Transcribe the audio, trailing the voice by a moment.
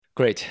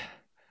Great.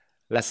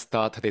 Let's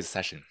start today's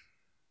session.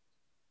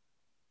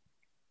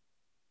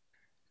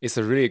 It's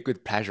a really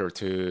good pleasure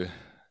to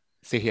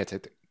sit here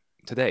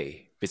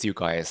today with you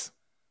guys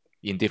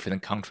in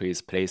different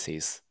countries,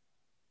 places,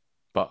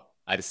 but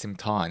at the same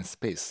time,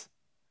 space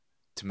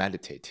to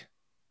meditate,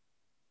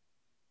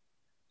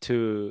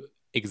 to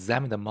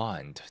examine the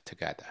mind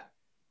together,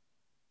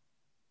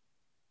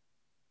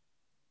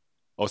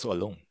 also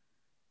alone.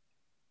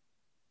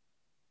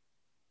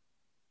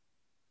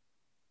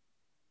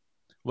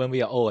 When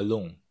we are all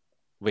alone,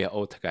 we are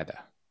all together,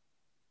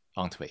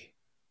 aren't we?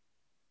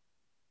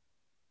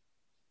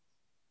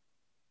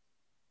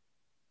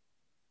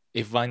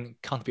 If one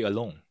can't be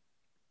alone,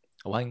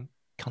 one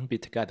can't be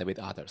together with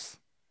others.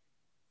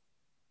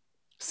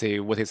 See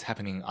what is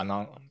happening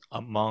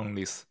among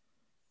this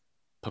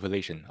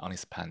population on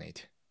this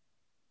planet.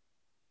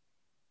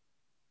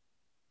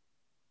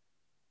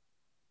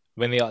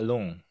 When they are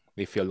alone,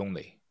 they feel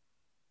lonely.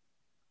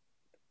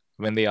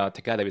 When they are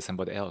together with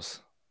somebody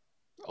else,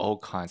 all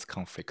kinds of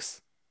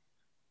conflicts.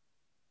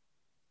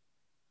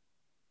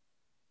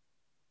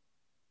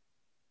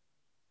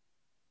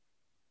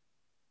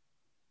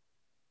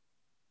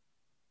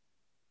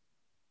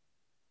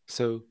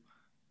 So,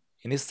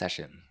 in this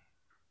session,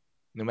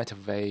 no matter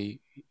where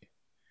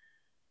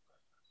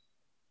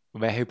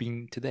have you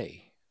been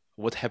today,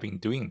 what have you been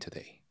doing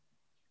today,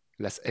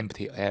 let's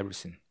empty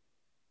everything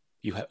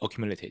you have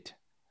accumulated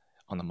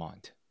on the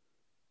mind.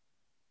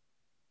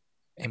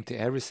 Empty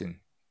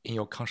everything in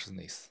your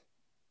consciousness.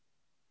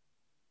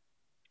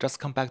 Just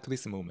come back to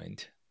this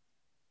moment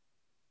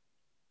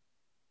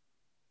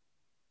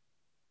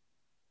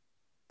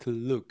to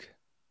look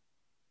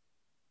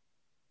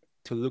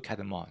at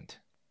the mind.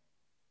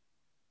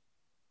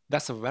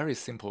 That's a very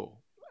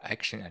simple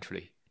action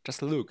actually.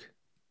 Just look.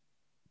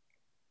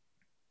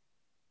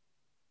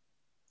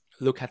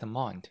 Look at the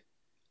mind.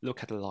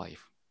 Look at the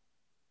life.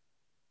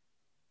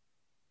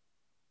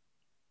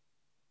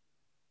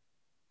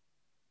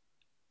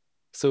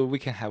 So we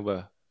can have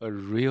a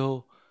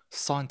real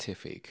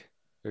scientific,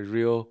 a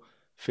real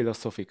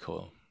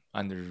philosophical,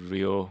 and a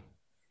real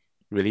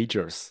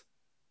religious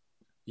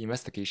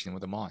investigation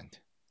of the mind.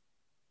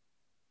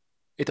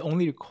 It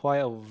only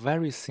requires a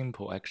very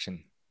simple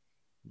action,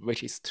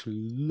 which is to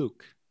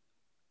look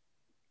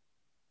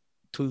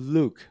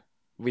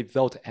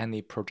without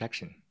any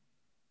projection.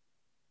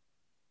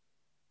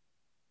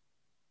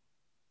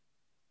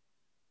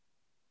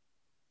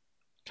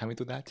 Can we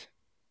do that?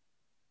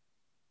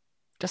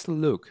 Just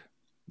look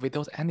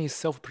without any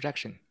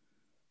self-projection.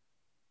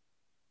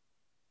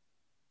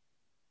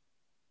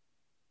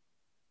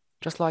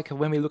 Just like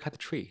when we look at a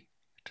tree,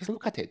 just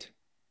look at it.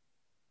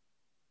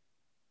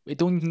 We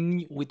don't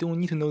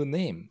need to know the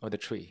name of the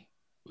tree.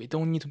 We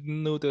don't need to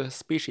know the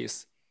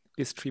species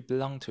this tree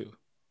belongs to.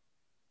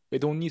 We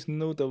don't need to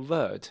know the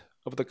word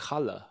of the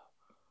color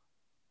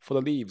for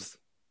the leaves,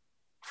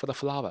 for the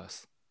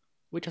flowers.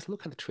 We just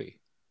look at the tree.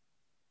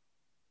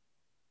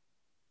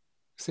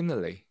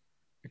 Similarly,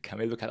 can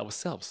we look at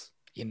ourselves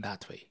in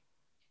that way?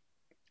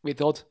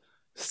 Without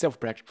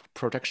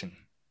self-projection,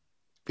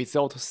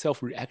 without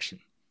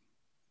self-reaction.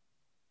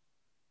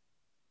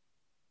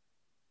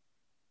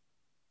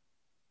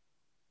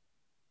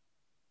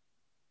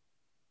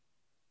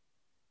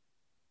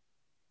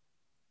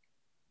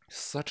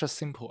 Such a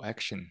simple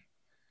action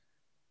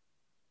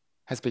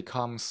has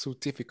become so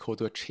difficult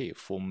to achieve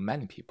for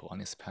many people on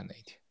this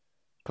planet,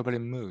 probably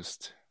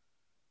most.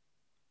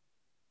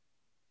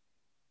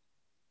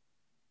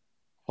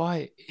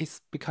 Why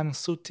it's becoming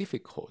so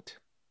difficult?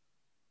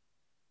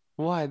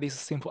 Why this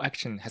simple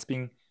action has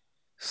been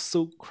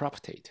so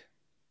corrupted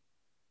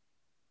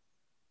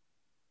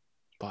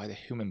by the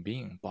human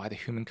being, by the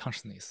human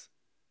consciousness?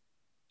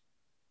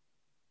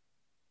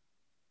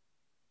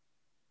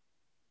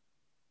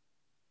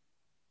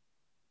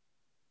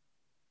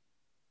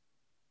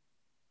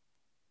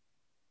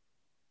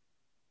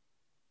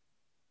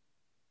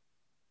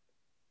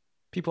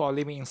 People are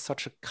living in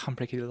such a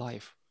complicated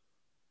life,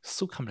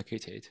 so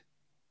complicated,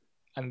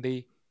 and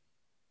they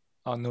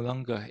are no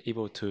longer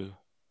able to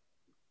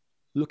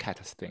look at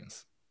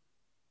things.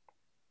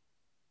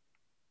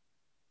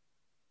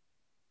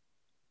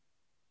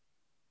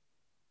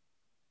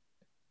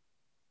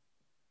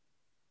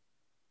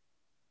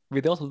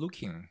 Without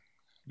looking,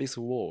 this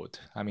world,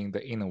 I mean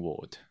the inner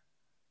world,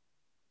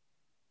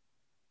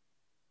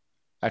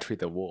 actually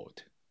the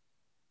world,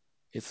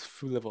 is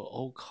full of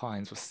all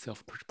kinds of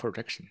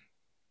self-projection,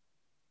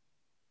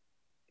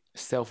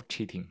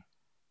 self-cheating,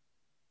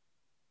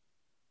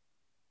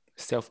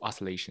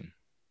 self-isolation,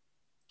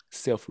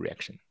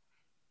 self-reaction.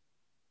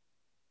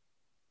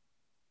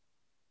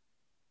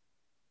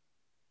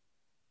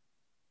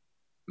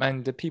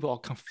 And the people are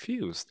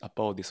confused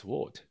about this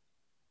world.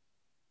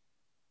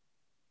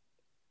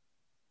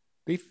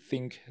 They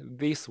think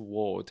this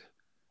world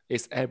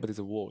is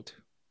everybody's world.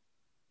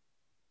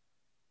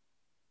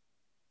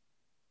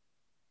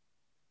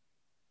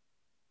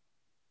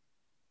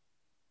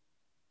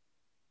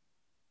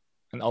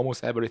 And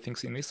almost everybody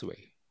thinks in this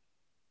way.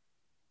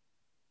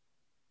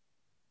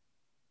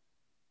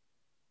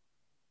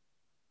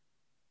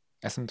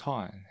 At the same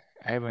time,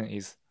 everyone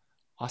is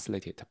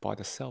isolated by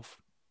the self,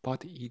 by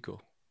the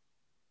ego.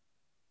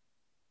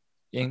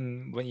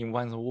 In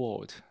one's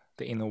world,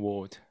 the inner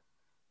world,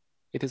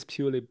 it is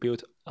purely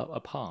built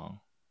upon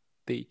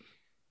the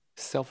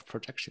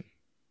self-projection.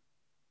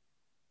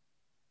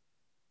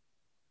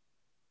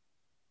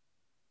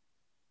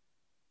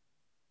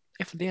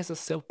 If there's a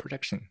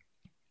self-projection,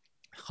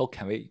 how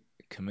can we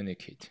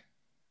communicate?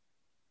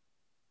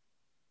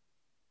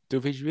 Do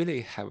we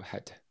really have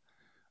had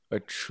a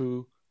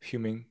true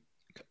human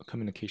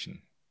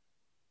communication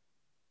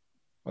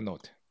or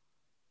not?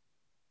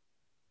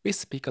 We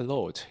speak a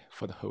lot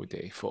for the whole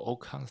day for all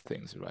kinds of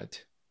things,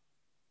 right?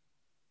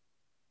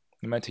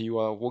 No matter you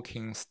are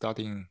working,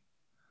 studying,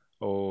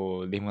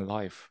 or living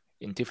life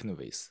in different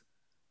ways,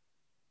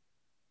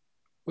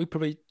 we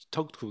probably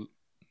talk to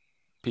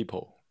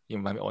people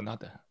in one way or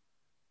another.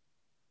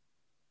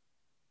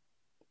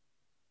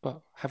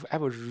 But have you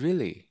ever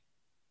really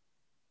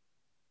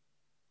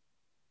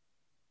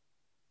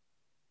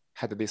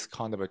had this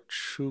kind of a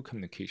true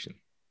communication?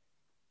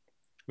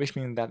 Which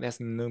means that there's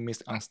no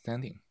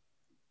misunderstanding.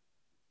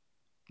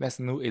 There's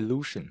no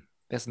illusion.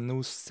 There's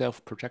no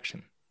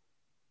self-projection.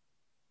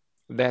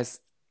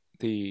 There's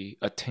the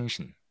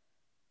attention.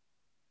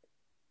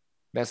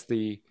 That's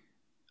the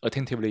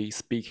attentively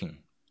speaking,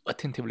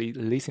 attentively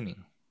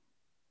listening.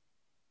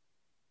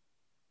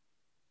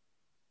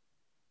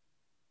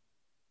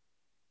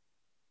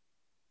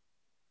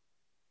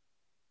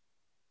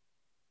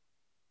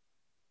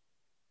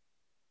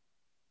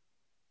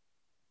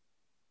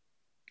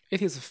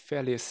 It is a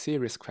fairly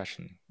serious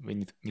question we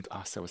need to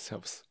ask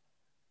ourselves.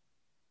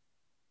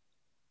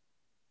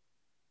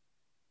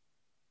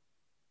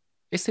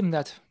 It seems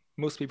that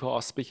most people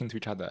are speaking to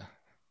each other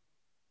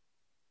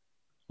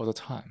all the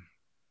time,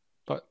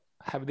 but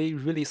have they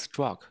really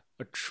struck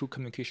a true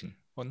communication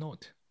or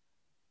not?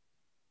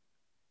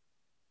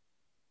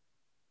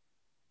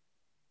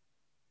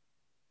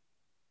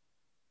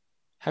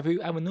 Have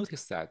you ever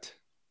noticed that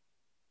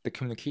the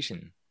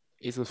communication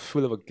is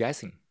full of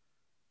guessing?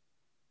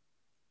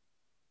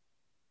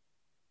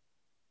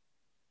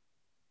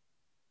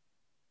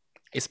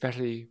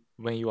 Especially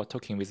when you are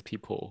talking with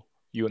people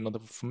you are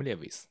not familiar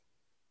with.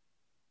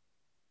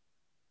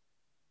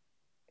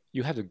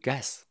 You have to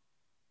guess,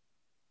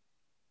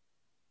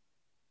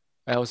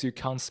 else you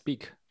can't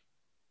speak.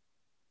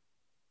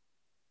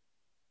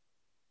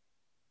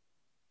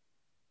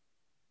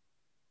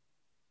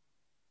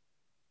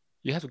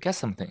 You have to guess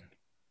something.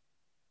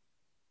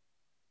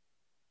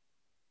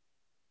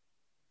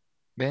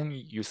 Then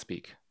you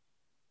speak.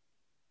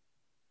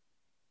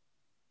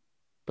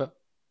 But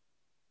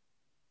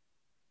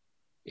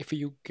if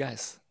you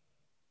guess,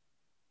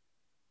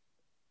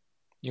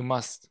 you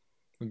must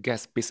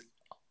guess based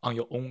on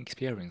your own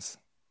experience,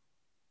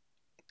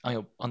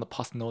 on the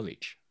past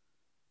knowledge,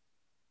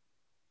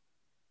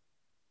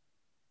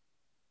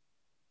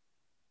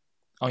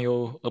 on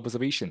your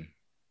observation,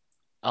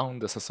 on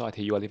the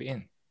society you are living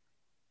in,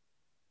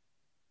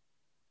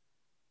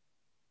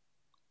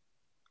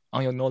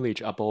 on your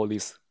knowledge about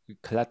these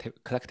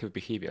collective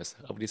behaviors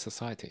of this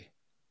society.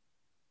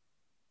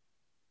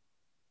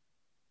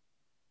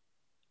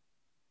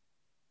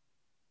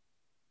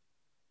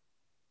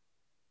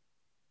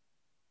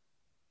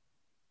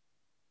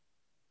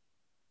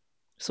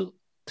 So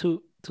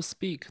to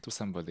speak to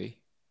somebody,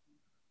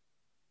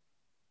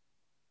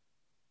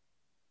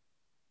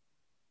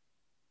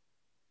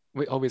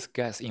 we always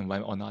guess in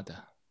one or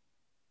another.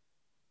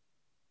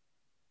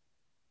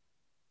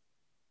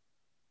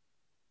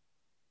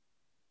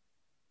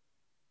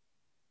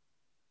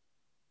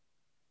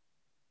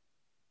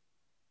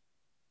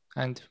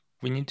 And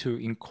we need to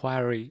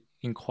inquire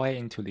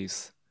into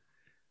this.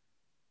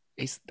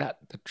 Is that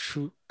the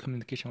true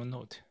communication or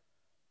not?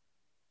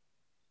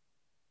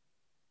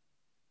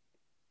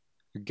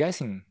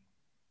 Guessing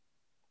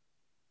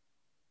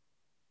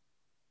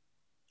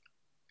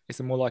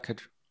is more like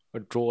a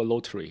draw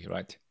lottery,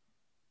 right?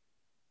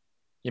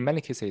 In many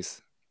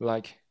cases,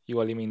 like you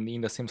are living in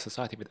the same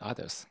society with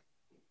others,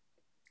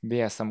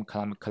 there are some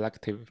kind of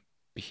collective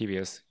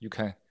behaviors you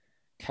can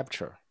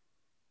capture,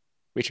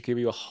 which give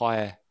you a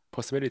higher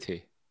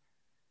possibility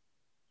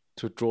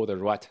to draw the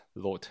right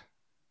lot.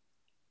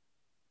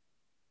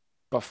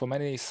 But for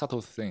many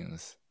subtle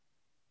things,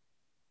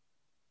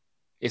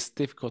 it's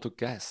difficult to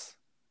guess.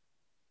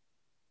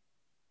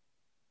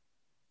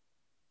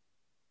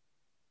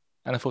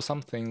 And for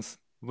some things,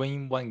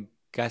 when one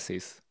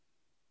guesses,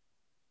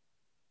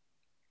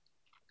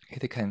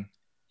 it can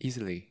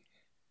easily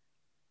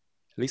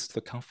lead to the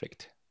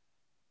conflict.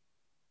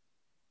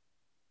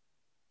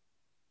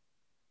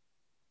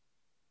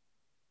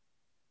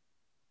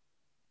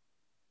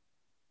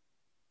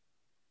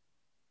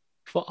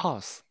 For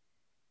us,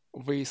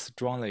 we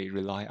strongly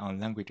rely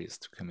on languages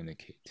to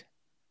communicate.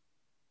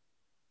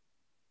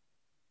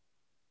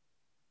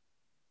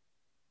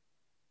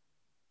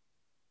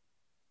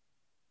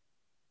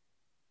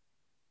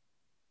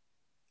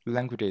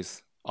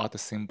 Languages are the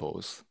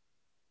symbols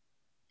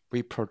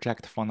we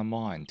project from the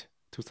mind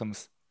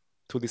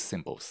to these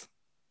symbols.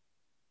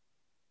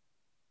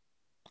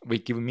 we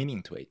give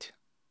meaning to it.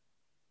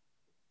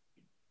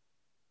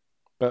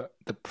 But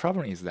the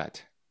problem is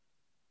that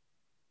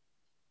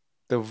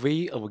the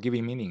way of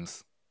giving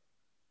meanings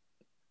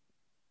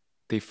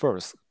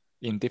differs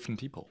in different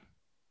people.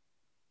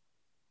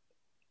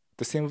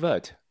 The same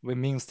word will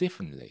mean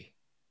differently.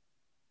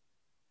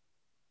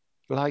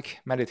 Like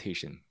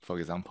meditation, for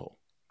example.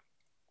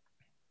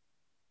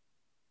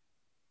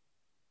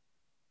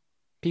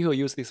 People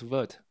use this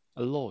word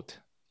a lot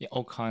in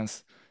all kinds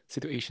of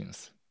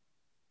situations.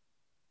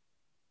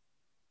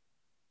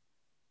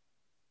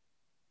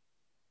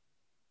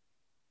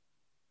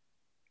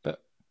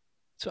 But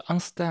to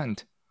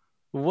understand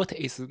what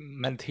is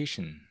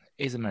meditation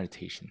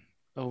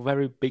a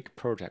very big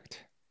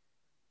project,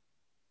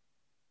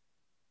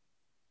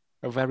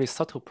 a very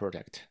subtle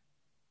project,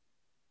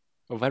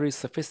 a very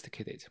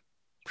sophisticated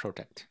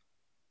project.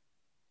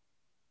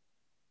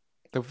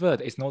 The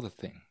word is not the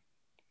thing.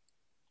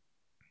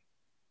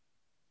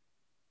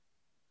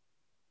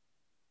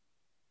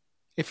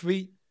 If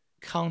we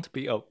can't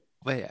be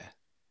aware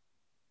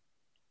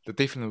the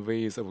different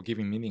ways of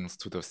giving meanings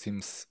to the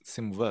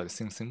same word,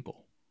 same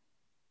symbol,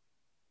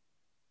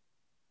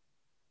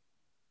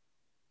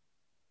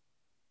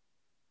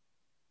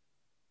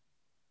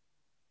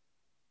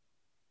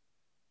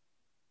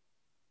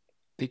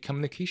 the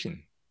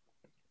communication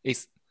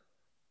is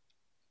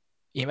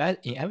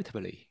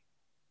inevitably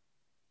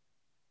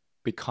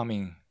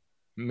becoming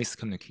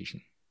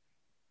miscommunication.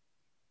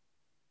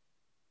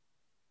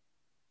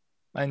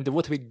 And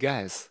what we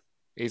guess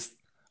is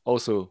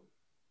also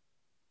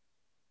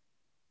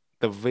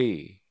the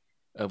way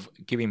of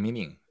giving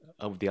meaning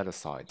of the other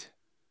side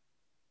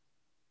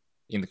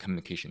in the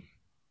communication.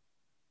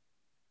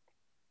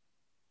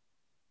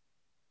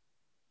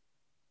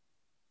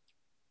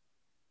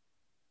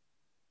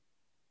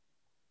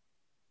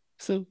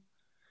 So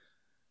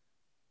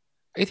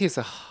it is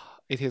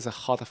a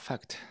hard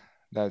fact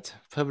that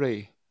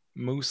probably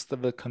most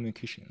of the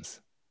communications,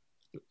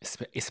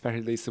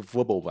 especially these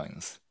verbal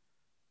ones,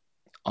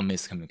 are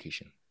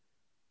miscommunication.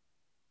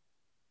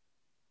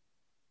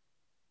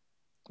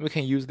 We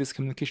can use these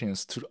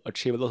communications to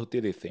achieve a lot of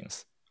daily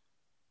things,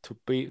 to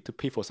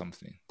pay for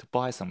something, to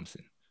buy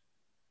something,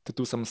 to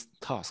do some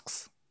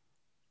tasks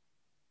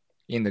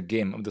in the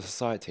game of the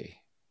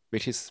society,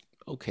 which is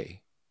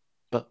okay.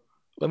 But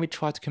when we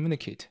try to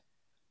communicate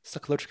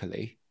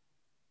psychologically,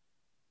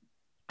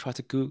 try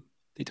to go a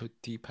little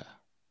deeper.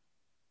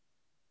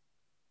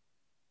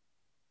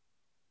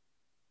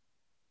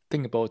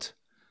 Think about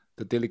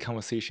the daily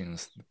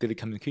conversations, the daily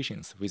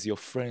communications with your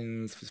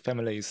friends, with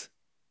families,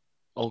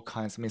 all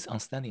kinds of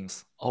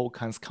misunderstandings, all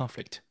kinds of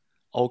conflict,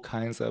 all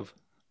kinds of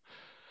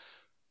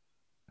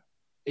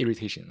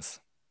irritations.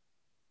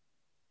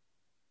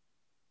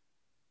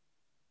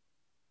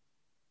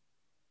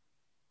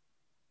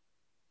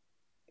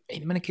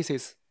 In many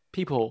cases,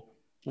 people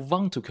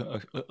want to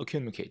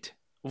communicate,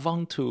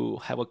 want to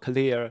have a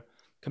clear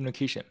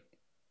communication.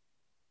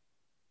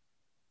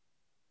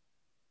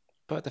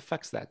 But the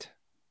fact that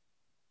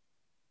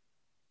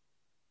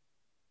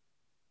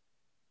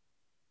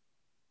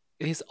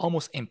it is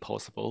almost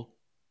impossible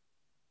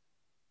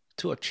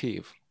to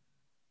achieve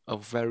a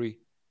very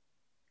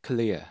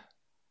clear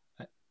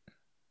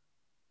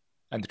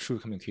and true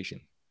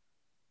communication.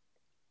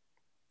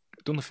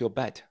 Don't feel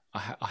bad.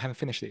 I haven't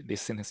finished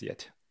this sentence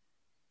yet.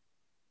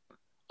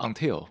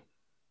 Until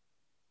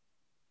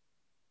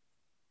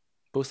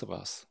both of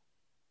us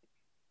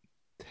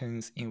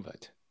turns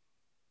inward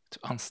to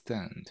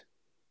understand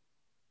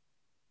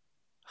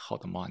how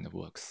the mind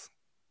works.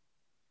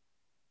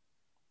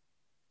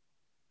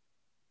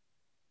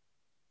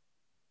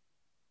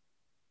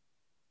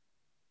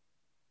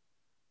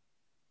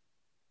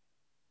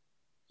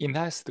 In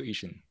that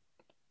situation,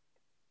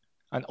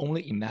 and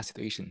only in that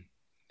situation,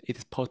 it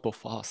is possible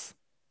for us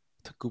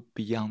to go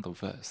beyond the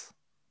words,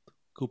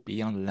 go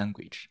beyond the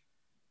language,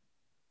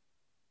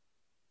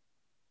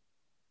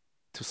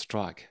 to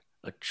strike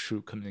a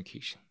true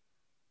communication.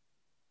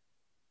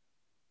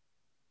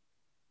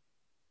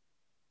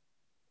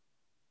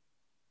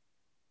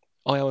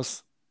 Or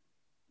else,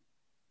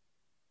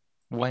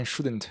 one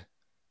shouldn't,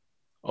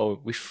 or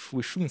we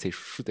shouldn't say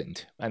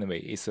shouldn't. Anyway,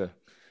 it's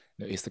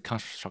the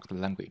constructed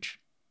language.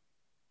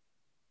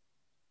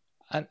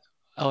 And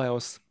or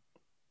else,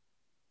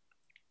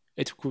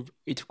 it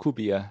could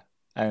be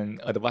an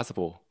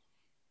advisable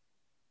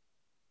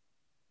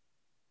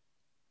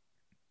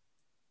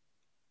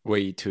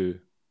way to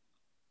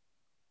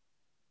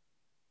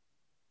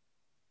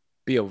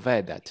be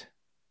aware that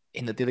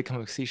in the daily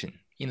communication,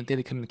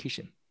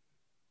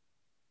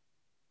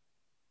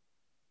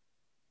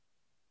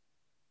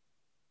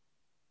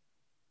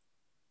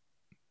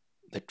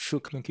 the true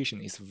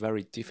communication is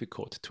very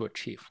difficult to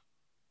achieve.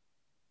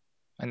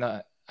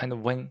 And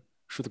one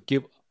should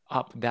give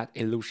up that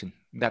illusion,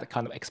 that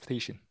kind of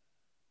expectation.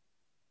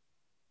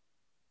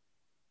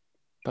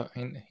 But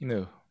in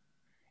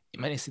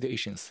many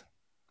situations,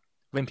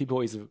 when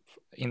people is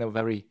in a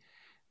very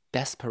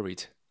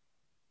desperate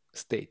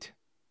state,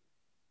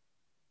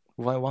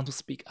 one want to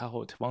speak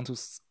out, want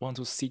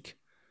to seek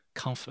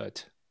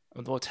comfort,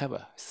 and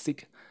whatever,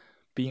 seek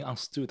being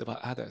understood by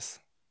others.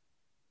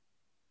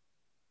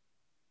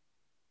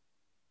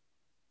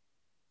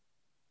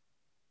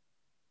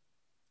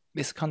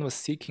 This kind of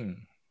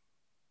seeking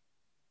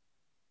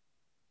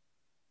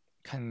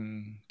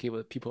can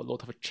give people a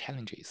lot of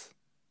challenges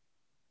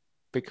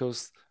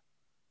because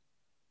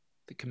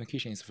the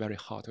communication is very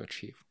hard to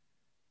achieve.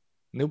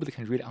 Nobody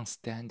can really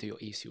understand your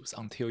issues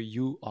until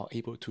you are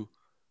able to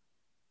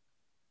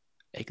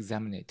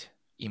examine it,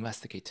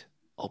 investigate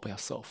all by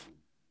yourself.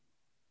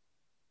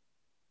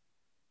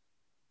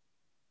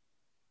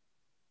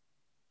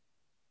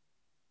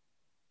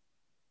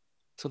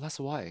 So that's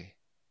why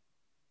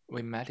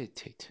we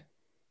meditate.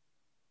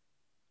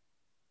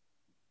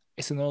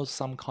 It's not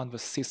some kind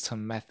of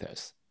system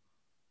methods.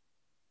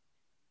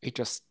 It's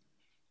just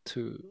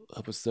to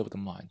observe the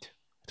mind,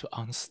 to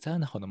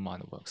understand how the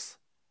mind works,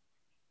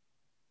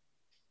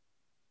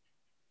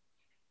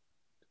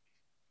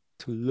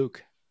 to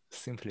look,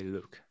 simply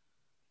look.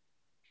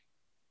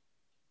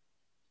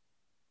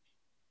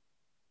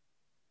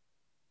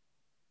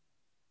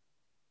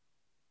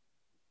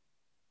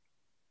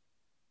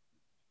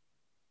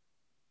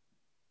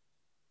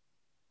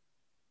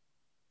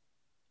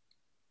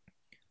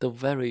 The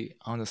very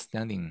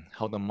understanding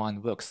how the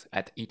mind works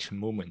at each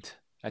moment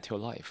at your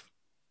life.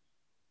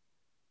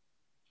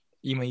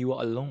 Even you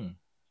are alone,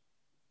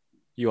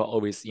 you are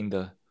always in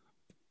the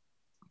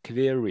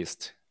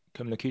clearest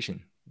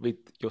communication with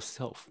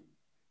yourself,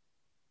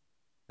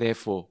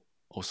 therefore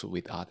also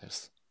with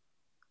others.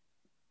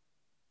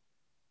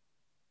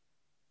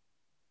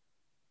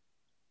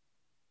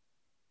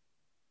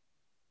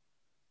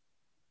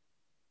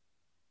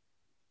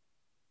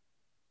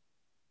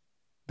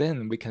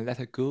 Then we can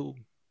let go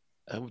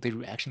of the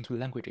reaction to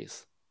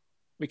languages.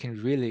 We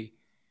can really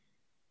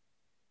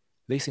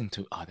listen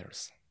to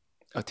others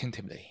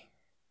attentively,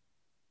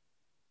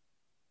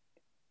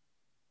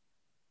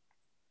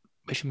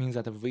 which means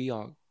that we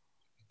are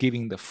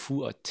giving the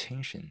full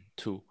attention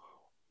to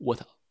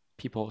what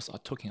people are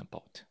talking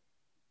about.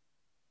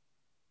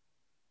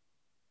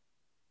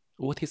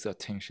 What is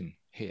attention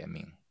here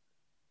mean?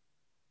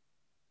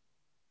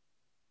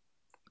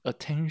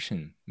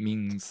 Attention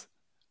means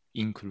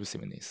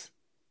inclusiveness.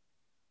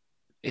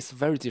 It's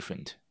very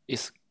different.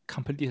 It's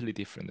completely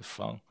different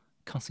from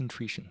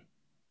concentration,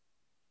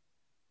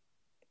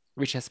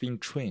 which has been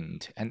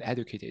trained and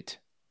educated,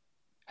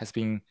 has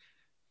been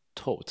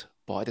taught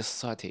by the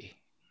society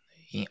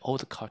in all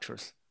the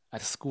cultures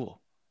at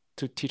school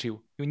to teach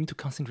you need to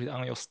concentrate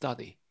on your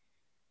study.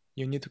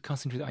 You need to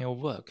concentrate on your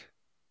work.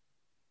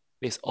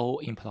 This all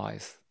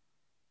implies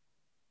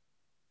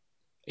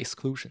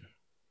exclusion.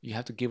 You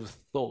have to give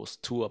thoughts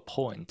to a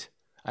point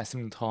at the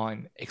same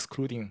time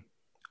excluding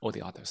all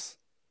the others.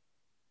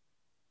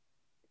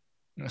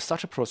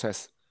 Such a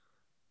process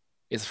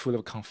is full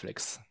of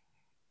conflicts,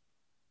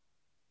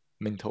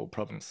 mental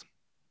problems.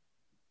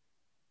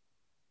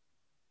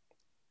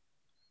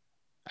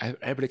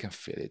 Everybody can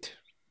feel it.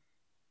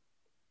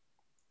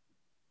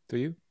 Do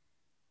you?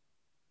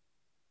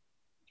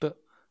 But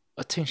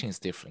attention is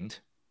different.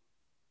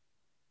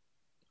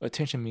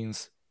 Attention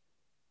means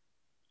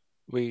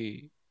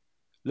we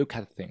look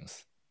at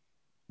things,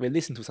 we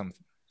listen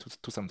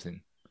to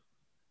something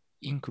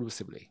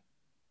inclusively.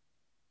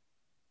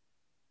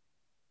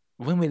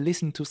 When we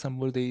listen to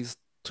somebody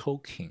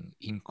talking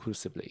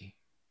inclusively,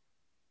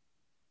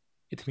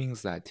 it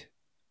means that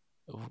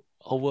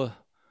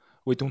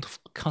we don't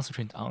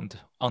concentrate on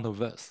the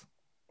verse.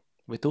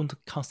 We don't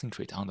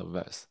concentrate on the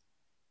verse.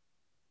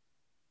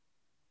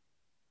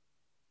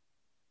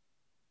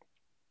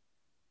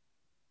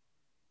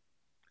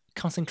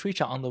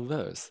 Concentration on the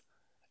verse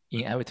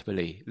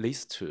inevitably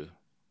leads to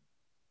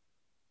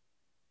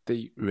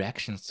the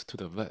reactions to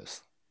the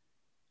verse.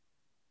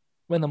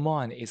 When the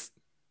mind is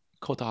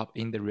caught up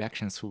in the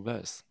reactions to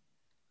verse,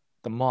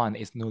 the mind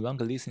is no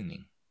longer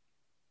listening.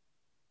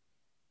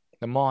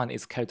 The mind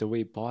is carried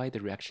away by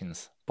the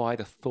reactions, by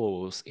the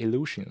thoughts,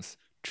 illusions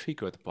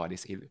triggered by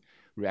these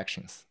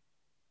reactions.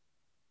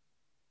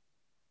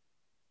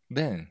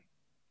 Then,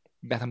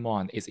 that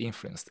mind is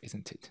influenced,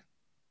 isn't it?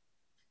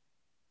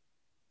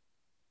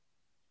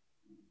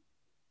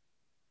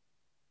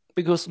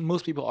 Because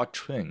most people are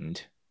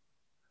trained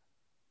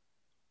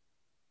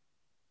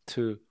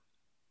to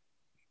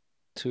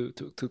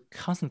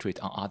concentrate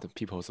on other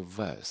people's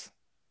verse.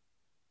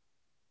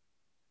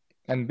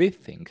 And they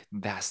think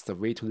that's the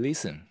way to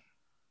listen.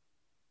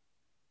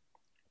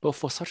 But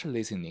for such a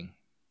listening,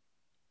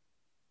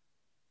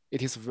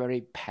 it is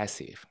very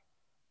passive.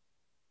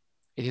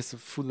 It is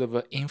full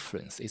of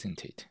influence,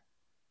 isn't it?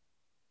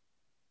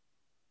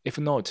 If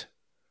not,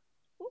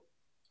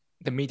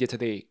 the media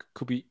today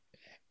could be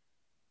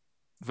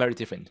very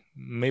different.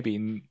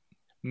 Maybe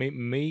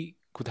may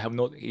could have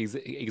not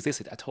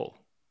existed at all.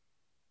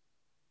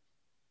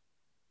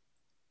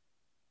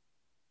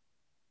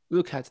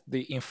 Look at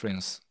the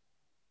influence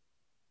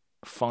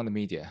from the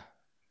media,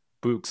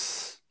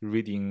 books,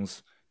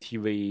 readings,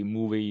 TV,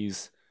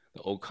 movies,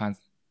 all kinds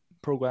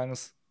of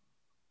programs,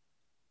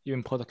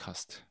 even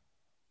podcasts.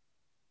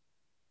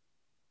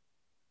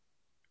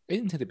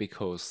 Isn't it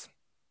because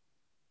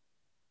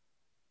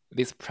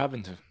this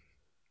preventive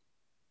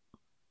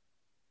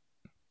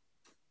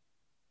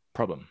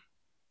problem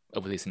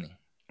of listening?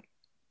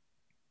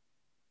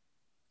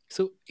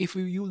 So if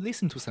you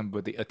listen to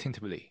somebody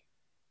attentively,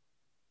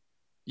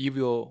 you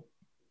will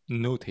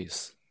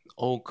notice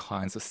all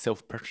kinds of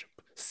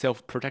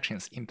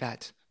self-projections in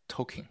that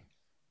talking,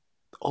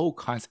 all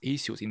kinds of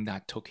issues in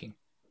that talking.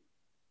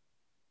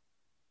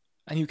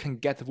 And you can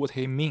get what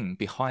he means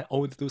behind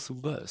all those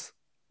words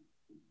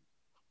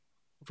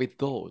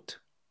without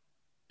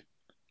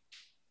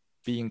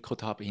being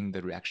caught up in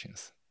the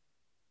reactions.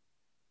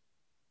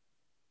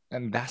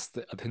 And that's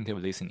the attentive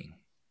listening.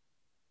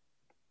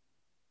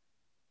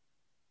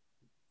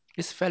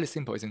 It's fairly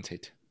simple, isn't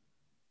it?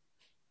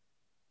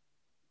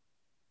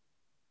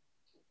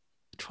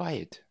 Try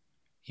it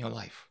in your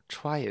life.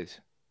 Try it.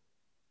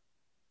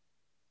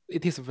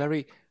 It is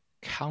very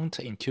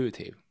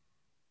counterintuitive.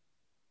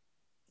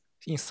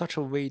 In such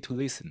a way to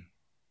listen,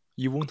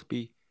 you won't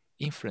be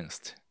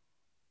influenced.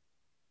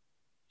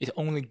 It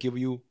only gives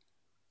you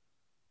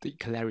the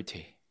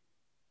clarity.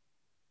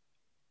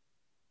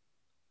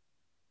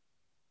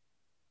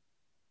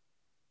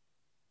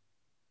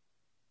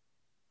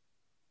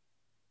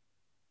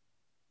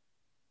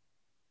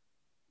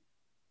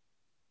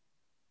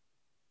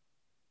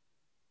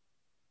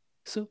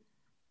 So,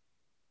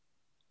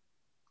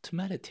 to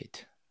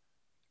meditate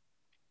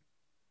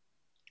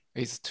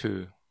is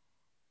to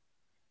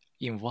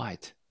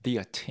invite the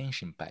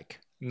attention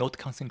back, not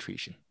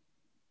concentration.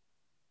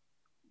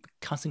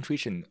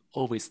 Concentration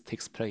always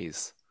takes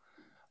place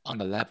on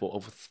the level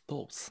of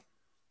thoughts.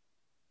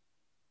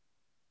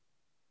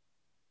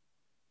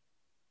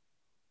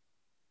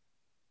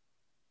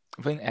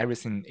 When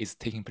everything is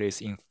taking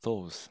place in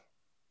thoughts,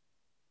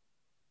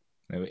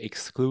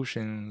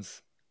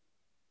 exclusions,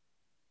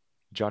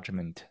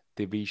 judgment,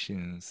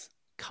 divisions,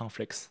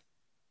 conflicts,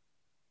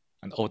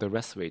 and all the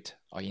rest of it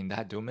are in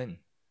that domain.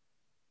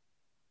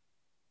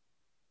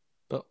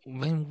 But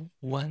when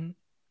one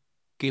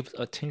gives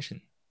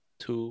attention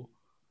to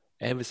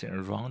everything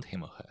around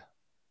him or her,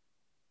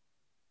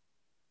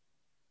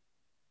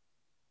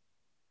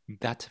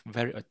 that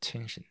very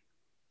attention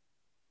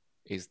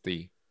is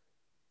the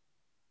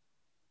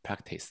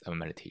practice of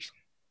meditation.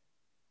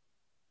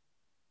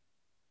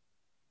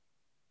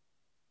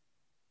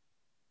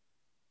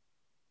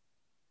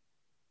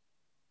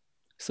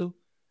 So,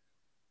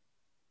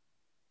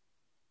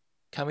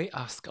 can we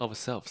ask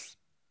ourselves,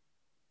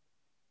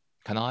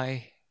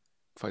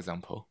 for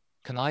example,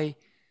 can I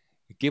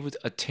give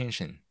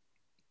attention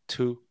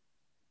to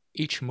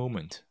each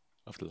moment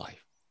of the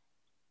life?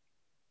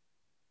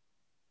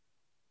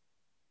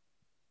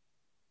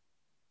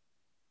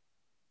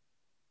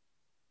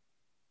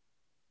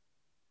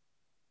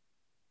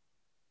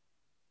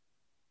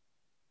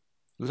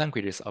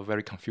 Languages are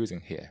very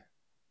confusing here.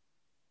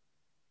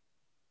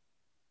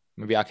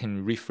 Maybe I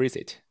can rephrase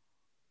it.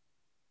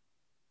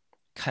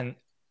 Can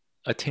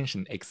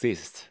attention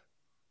exist?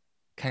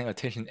 Can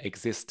attention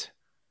exist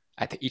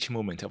at each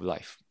moment of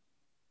life?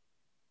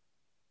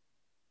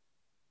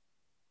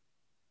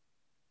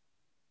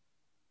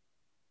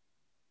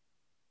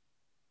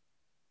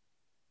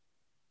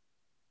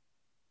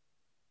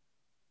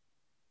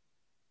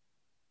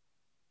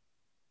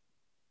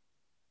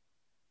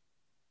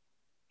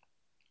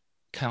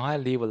 Can I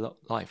live a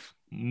life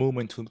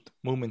moment to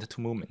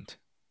moment,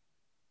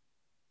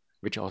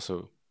 which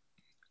also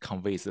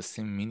conveys the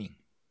same meaning?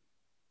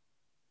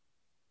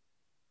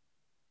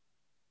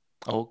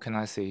 Or can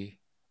I say,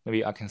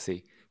 maybe I can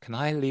say, can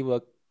I live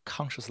a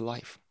conscious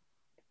life?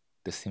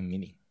 The same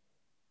meaning.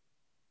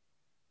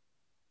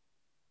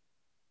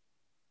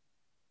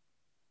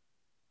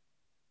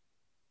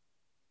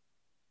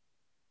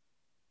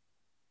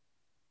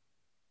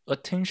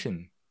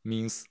 Attention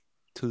means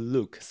to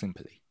look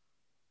simply.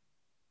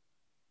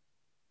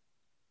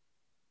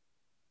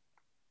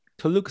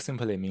 To look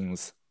simply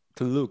means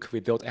to look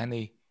without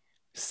any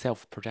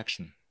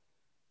self-projection,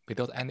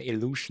 without any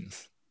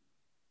illusions,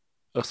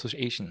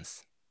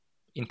 associations,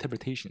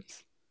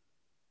 interpretations,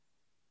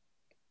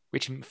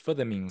 which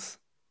further means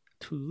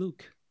to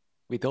look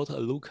without a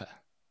looker,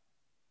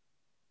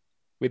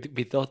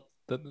 without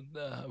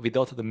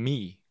the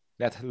me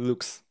that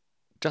looks,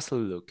 just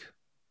look.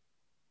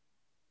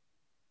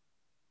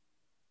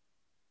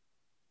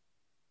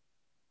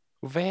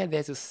 Where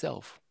there's a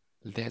self,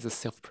 there's a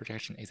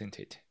self-projection, isn't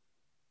it?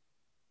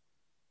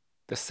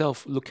 The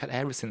self look at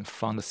everything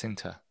from the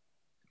center,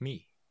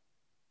 me.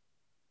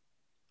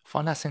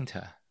 From that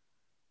center,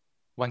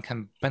 one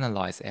can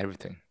banalize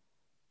everything.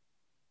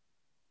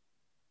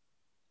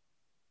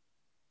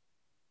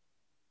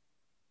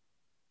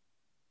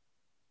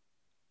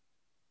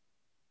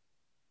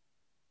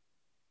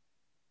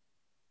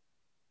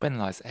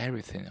 Banalize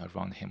everything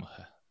around him or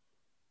her.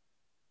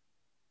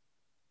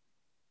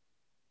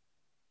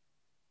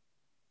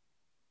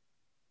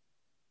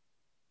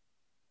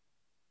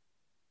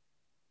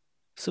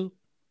 So,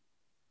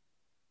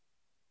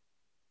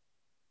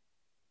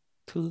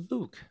 to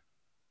look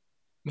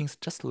means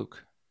just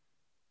look.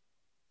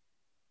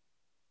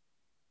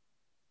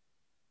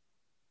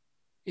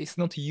 It's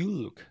not you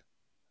look.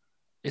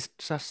 It's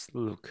just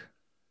look.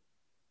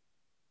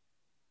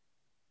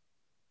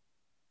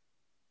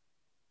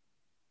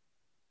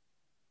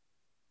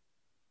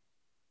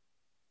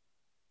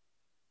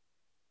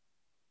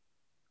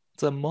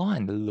 The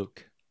mind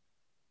look.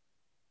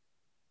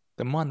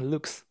 The mind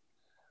looks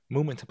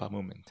moment by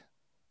moment.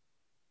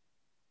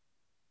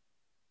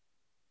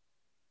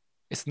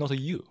 It's not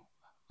you.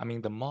 I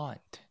mean the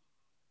mind.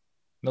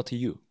 Not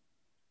you.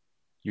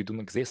 You don't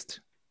exist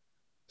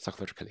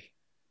psychologically.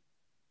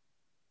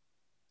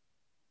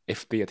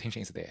 If the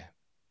attention is there.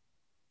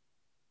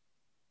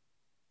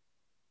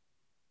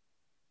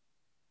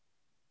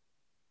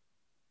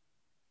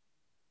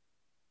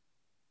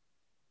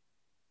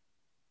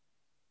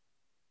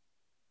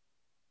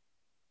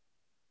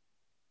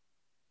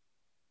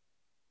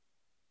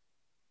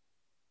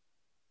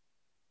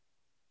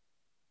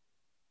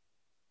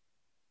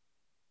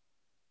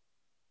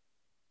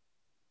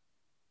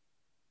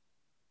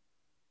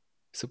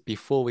 So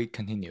before we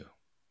continue,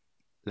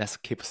 let's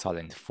keep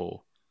silent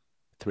for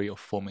 3 or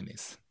 4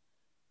 minutes.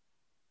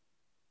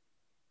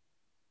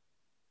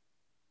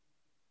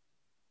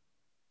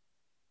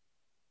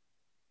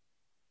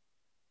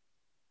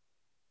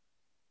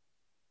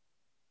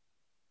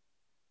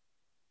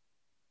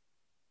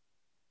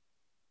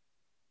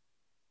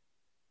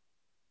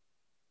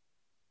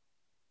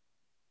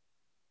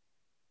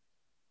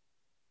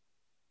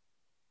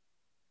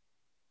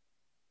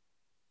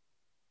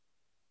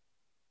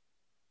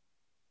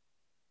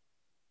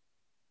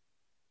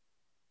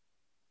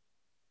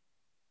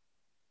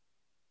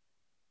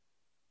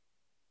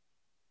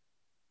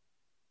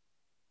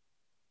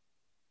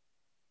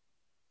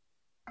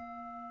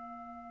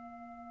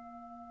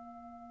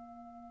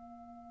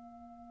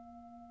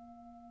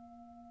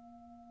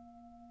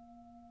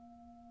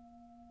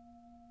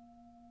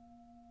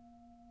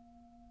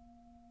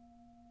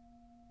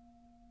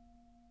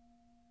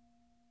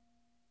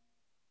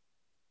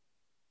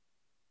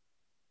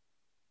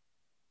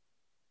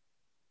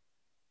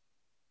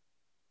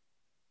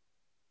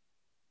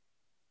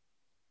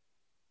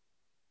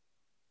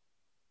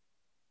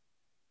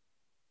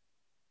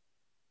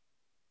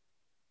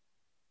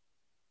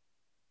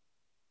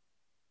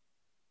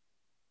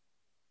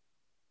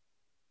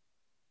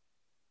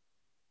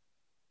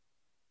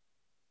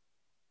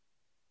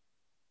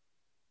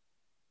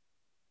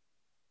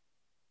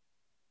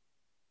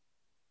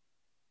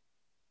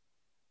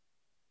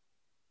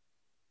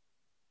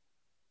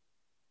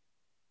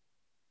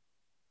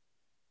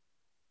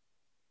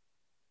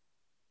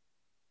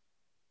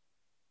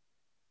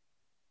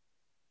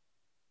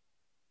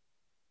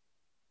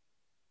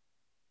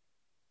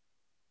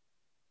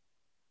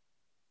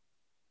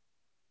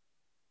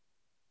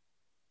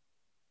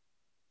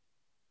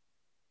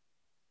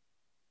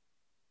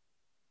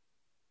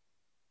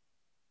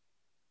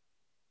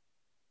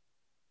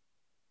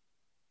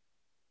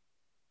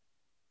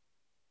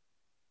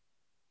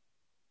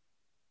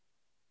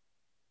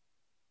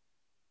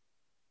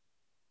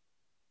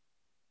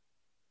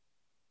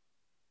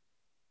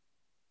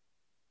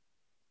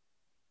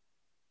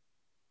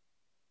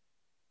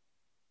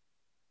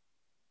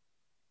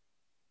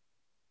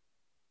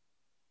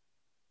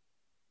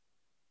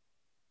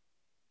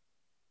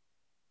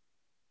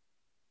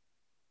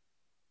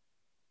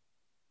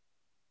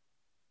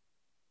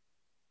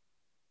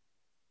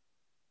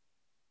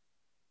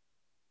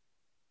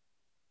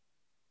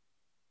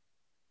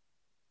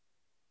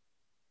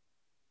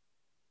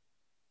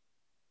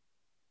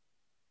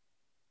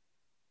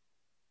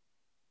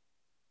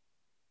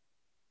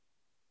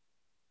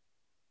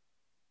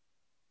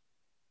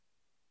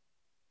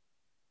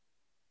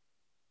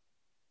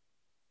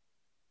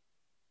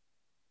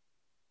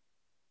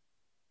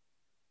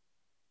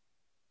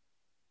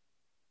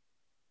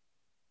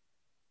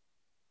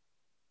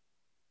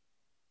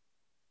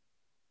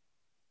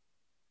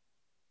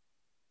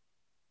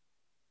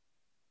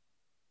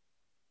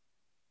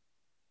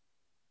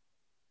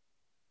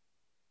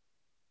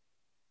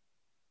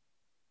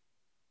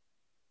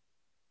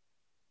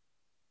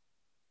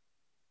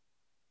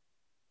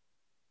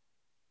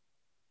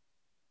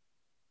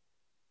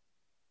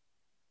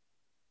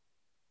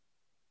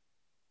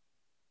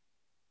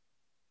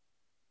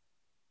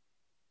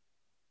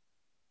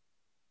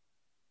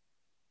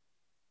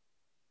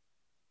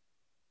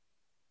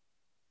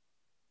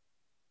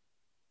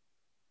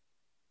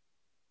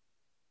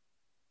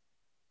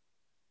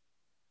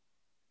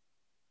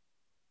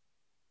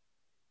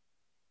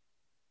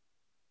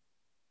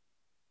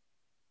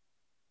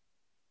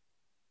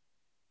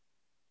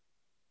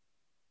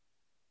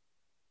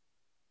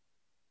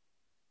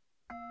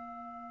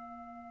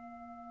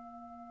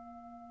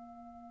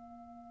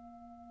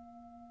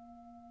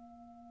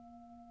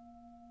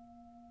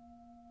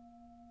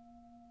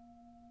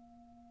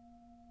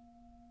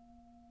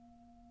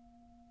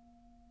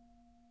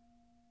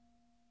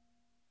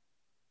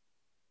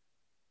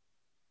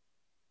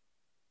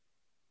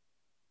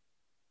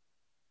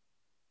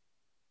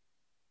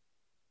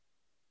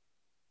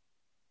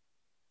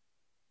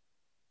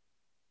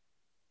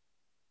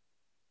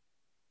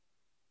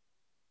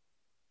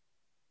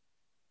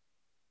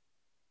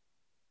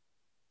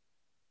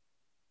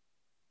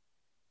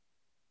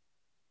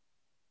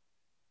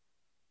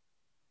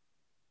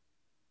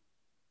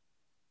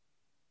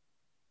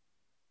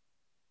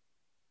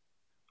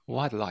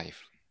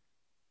 wildlife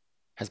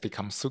has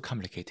become so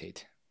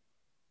complicated?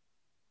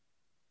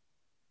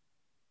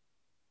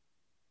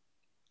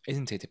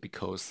 Isn't it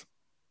because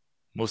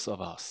most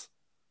of us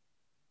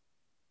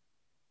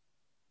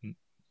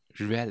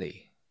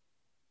rarely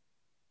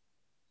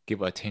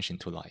give attention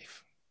to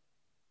life?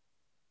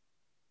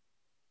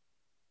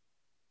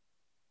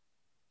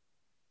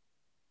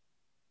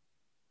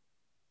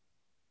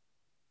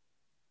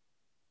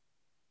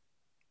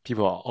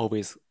 People are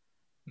always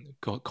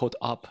caught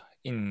up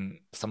in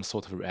some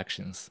sort of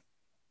reactions.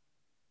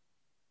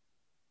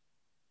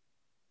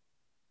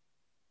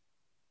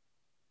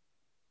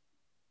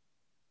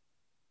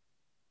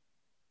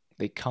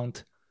 They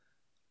can't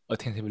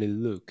attentively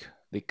look.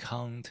 They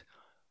can't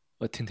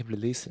attentively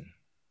listen.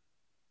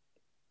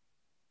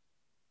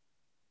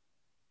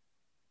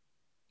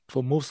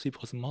 For most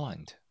people's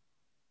mind,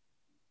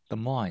 the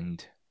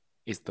mind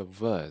is the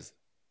words.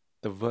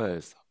 The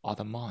words are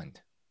the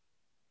mind.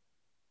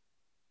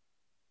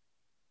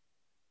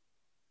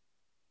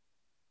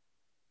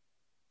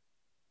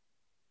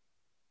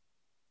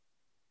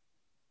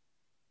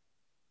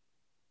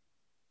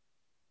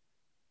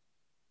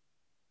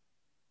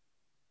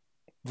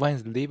 One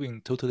is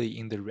living totally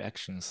in the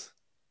reactions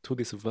to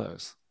this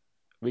verse,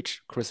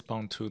 which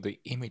correspond to the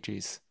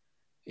images,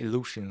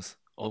 illusions,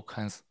 all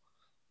kinds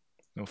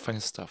of funny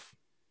stuff.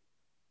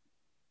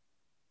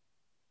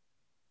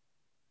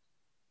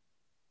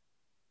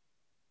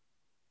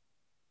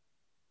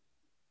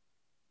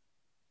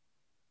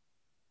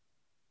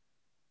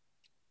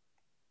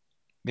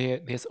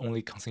 There's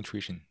only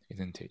concentration,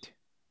 isn't it?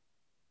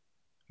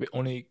 We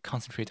only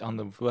concentrate on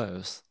the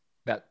verse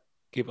that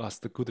give us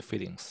the good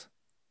feelings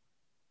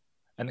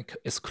and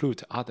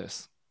exclude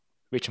others,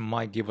 which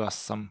might give us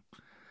some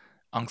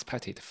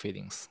unexpected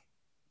feelings.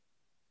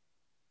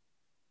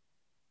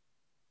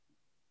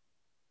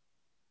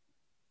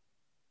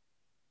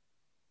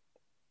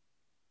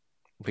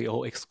 We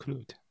all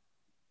exclude.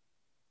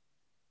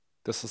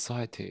 The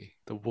society,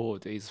 the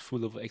world is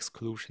full of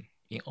exclusion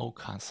in all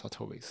kinds of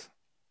subtle ways.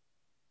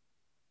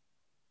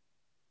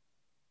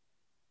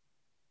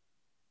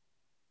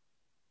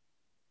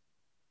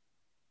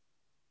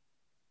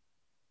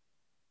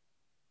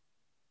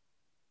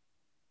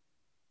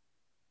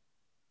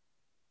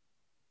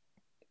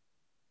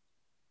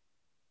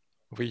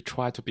 We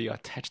try to be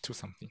attached to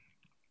something,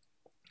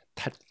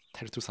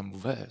 attached to some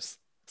words,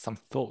 some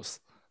thoughts,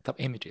 some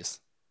images,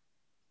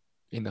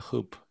 in the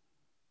hope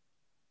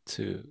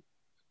to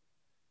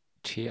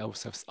cheer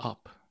ourselves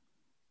up.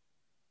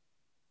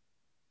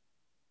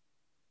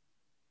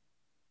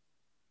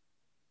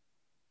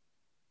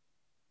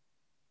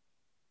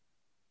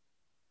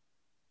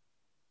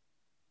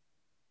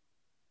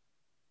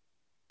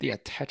 The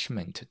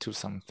attachment to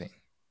something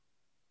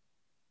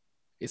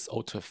is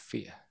also a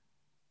fear.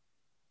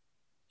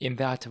 In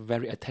that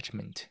very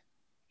attachment,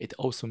 it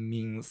also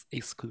means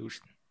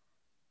exclusion.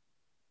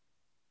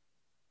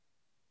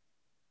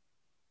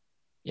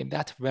 In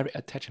that very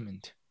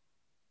attachment,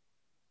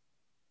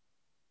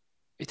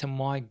 it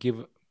might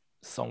give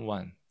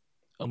someone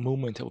a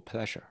moment of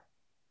pleasure,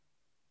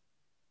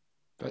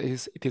 but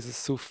it is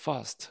so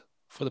fast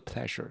for the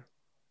pleasure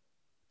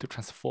to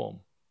transform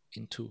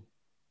into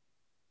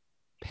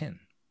pain,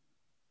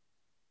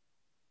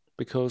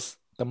 because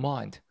the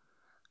mind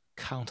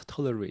can't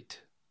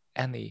tolerate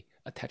any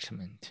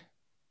attachment.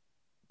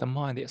 The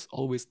mind is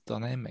always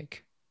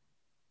dynamic,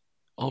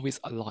 always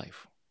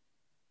alive.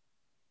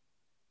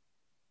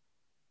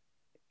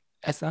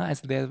 As long as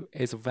there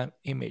is one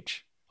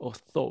image or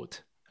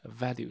thought,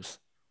 values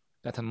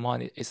that the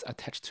mind is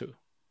attached to,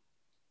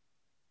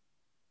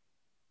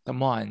 the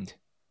mind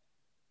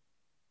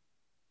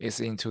is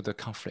into the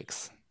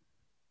conflicts.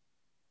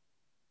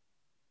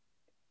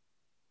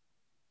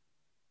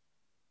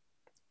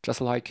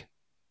 Just like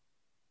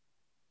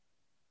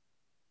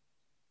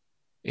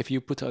if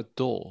you put a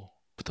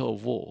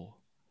wall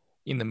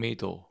in the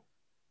middle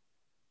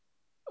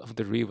of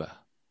the river,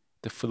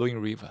 the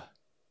flowing river,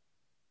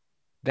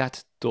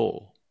 that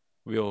door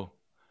will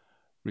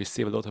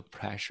receive a lot of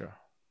pressure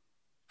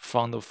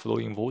from the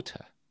flowing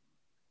water,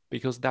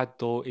 because that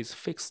door is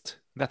fixed,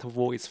 that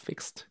wall is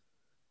fixed,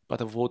 but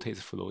the water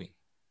is flowing.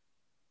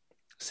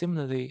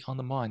 Similarly, on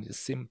the mind,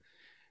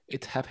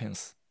 it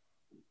happens.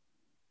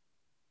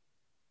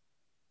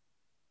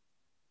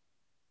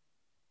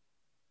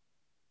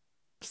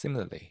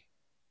 Similarly,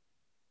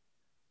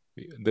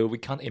 though we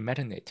can't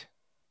imagine it,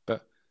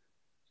 but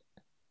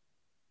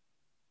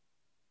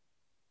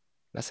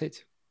that's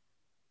it.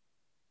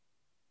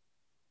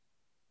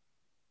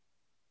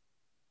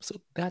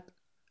 So that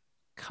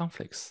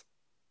conflicts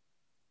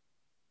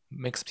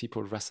makes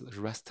people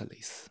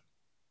restless.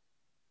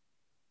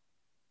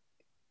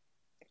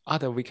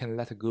 Either we can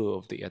let go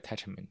of the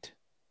attachment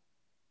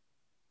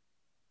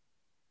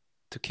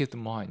to keep the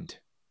mind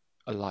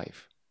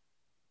alive,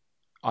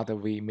 either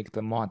we make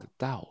the mind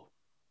dull.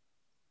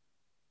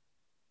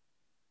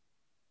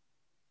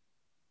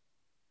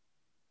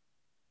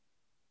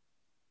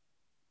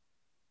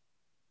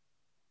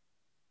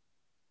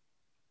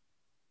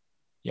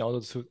 In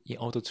order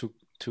to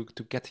to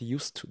get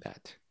used to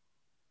that.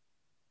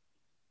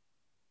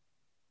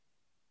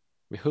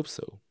 We hope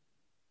so,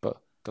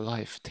 but the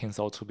life turns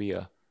out to be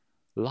a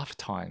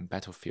lifetime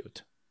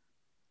battlefield.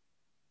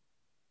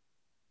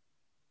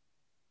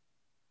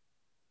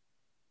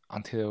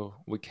 Until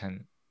we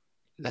can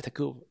let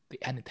go of the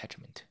any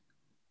attachment,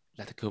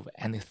 let go of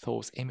any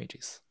thoughts,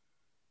 images.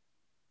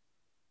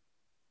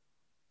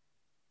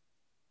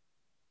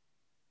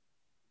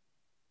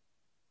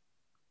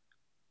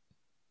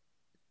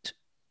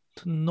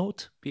 To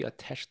not be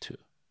attached to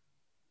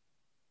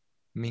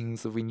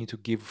means we need to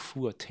give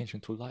full attention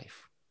to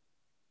life,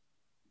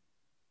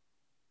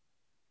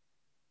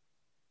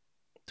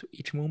 to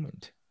each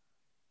moment,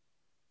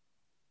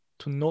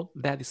 to not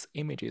let these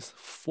images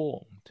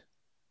formed,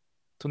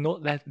 to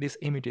not let these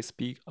images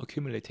be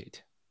accumulated.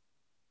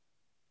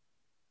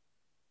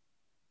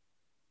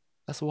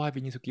 That's why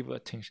we need to give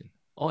attention.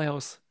 Or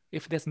else,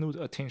 if there's no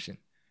attention,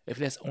 if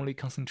there's only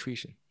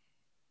concentration,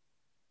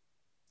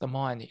 the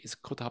mind is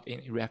caught up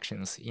in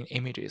reactions, in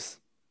images.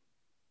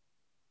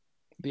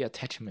 The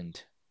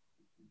attachment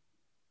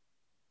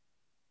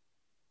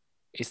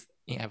is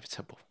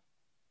inevitable.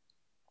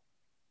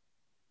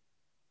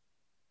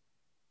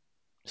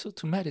 So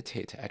to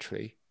meditate,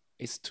 actually,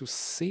 is to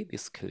see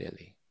this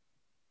clearly.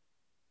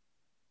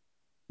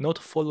 Not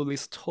follow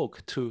this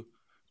talk to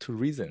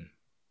reason.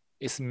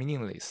 It's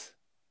meaningless.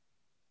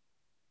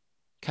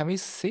 Can we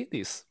see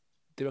this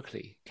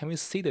directly? Can we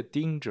see the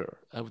danger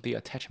of the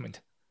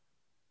attachment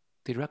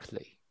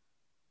directly?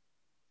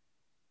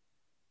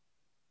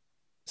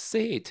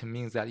 See it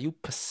means that you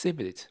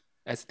perceive it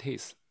as it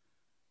is.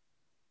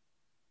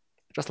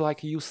 Just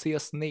like you see a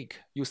snake,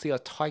 you see a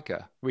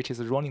tiger which is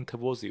running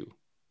towards you.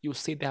 You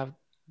see that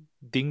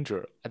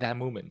danger at that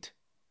moment.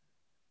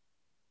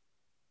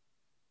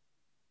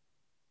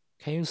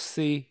 Can you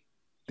see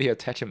the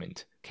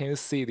attachment? Can you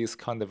see this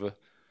kind of a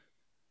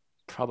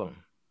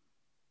problem?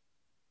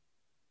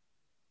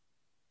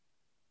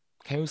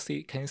 Can you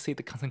see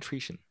the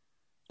concentration,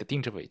 the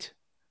danger of it?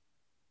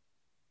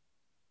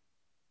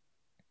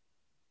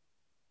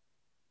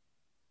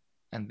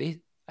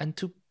 And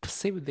to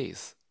perceive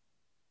this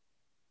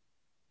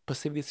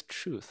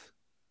truth,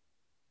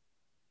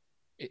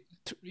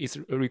 it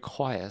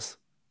requires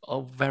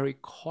a very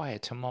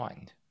quiet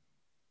mind.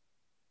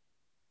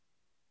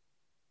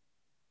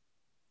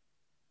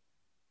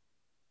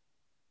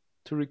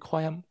 To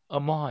require a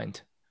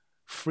mind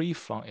free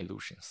from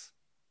illusions.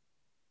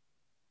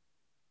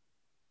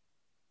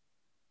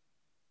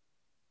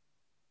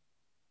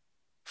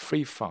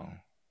 Free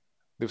from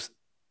those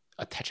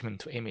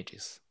attachment to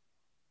images.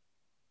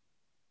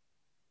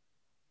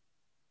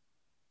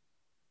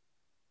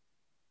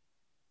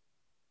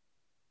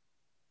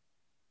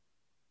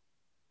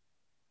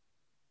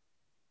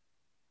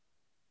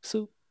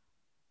 So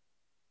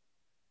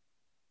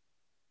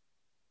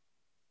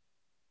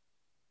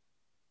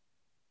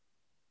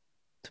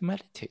to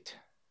meditate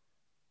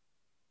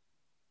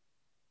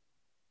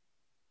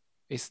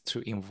is to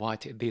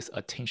invite this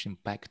attention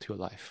back to your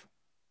life.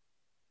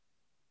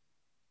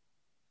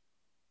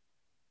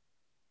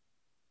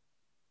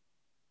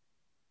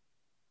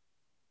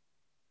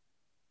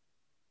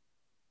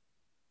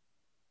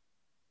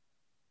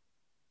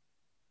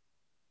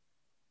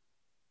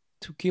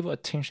 To give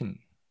attention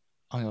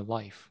on your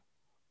life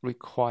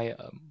require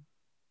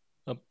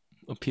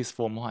a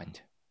peaceful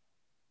mind.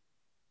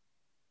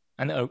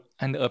 And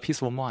a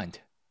peaceful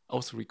mind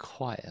also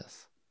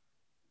requires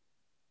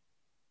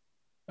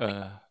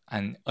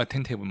an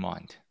attentive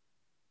mind.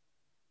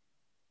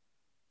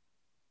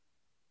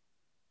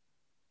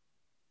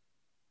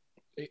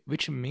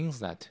 Which means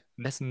that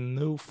there's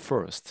no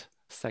first,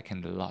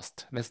 second,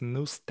 last. There's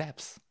no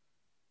steps.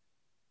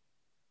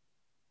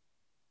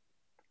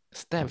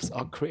 Steps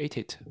are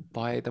created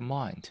by the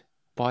mind,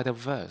 by the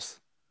verse,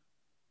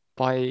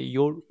 by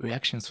your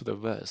reactions to the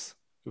verse,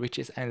 which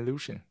is an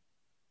illusion.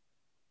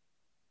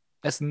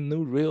 There's no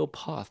real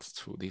path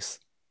to these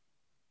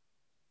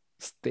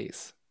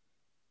states.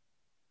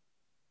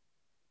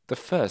 The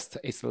first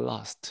is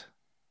last.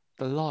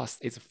 The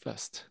last is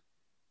first.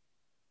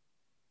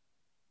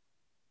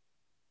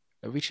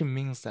 Which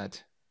means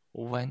that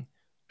one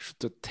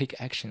should take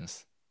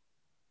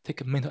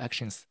mental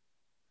actions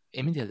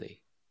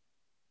immediately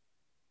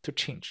to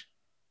change.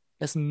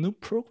 There's no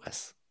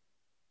progress.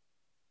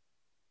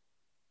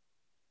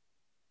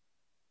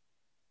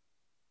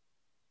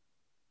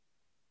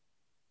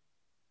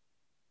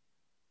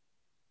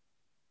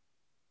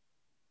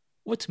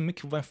 What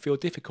makes one feel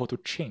difficult to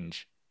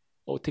change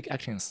or take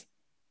actions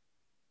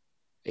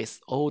is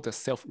all the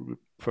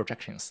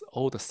self-projections,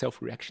 all the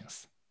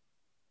self-reactions.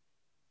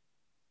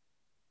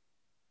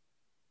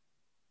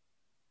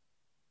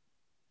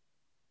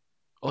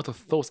 All the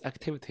thoughts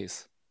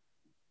activities.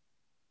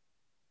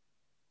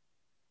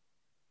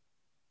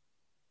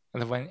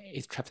 And when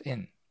it's trapped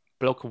in,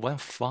 block one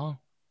from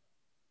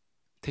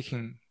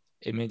taking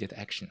immediate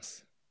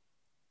actions.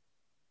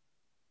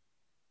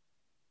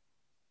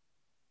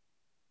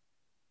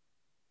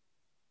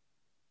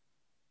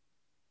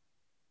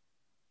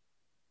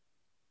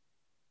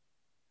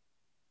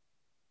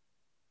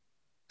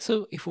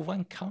 So if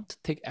one can't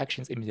take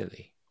actions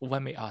immediately,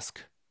 one may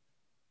ask,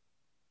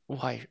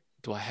 why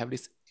do I have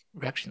these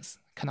reactions?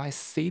 Can I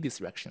see these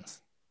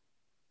reactions?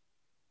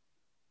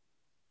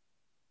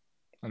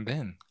 And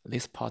then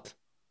this part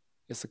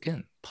is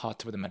again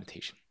part of the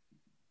meditation.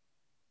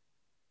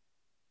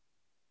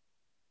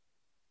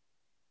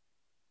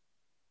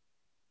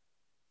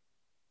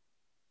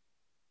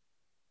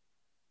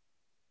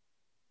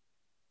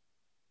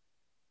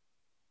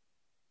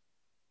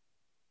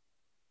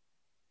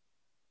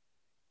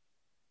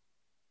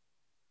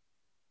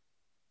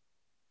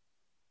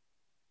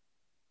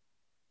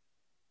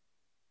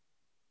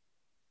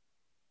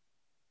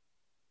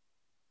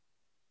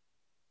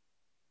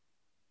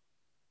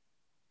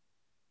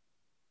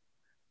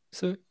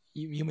 So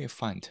you may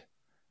find,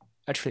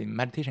 actually,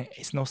 meditation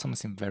is not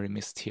something very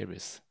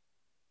mysterious.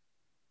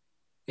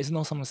 It's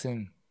not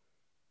something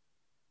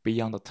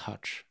beyond the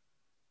touch.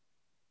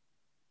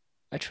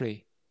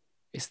 Actually,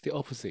 it's the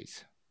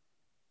opposite.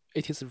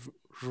 It is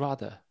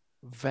rather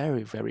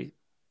very, very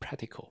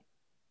practical.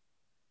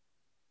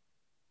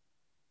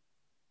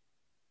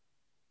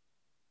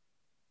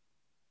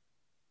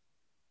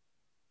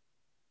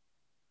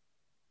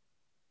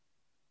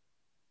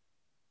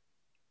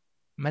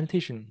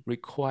 Meditation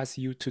requires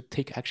you to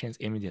take actions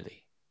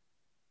immediately.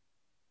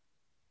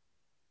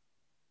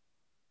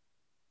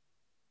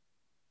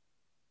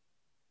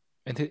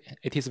 And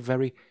it is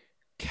very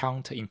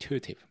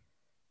counterintuitive,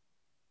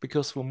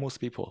 because for most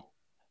people,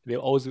 they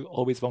always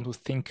want to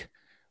think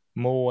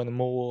more and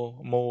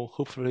more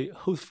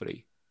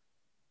hopefully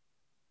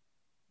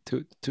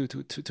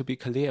to be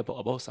clear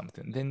about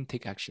something, then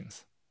take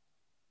actions.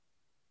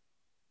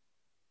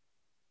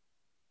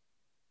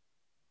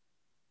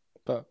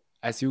 But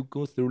as you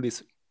go through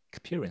this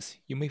experience,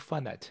 you may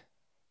find that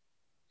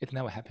it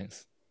never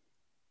happens.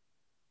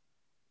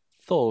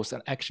 Thoughts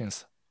and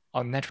actions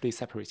are naturally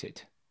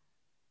separated.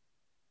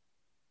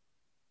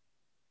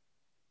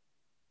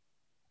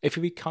 If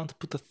we can't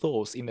put the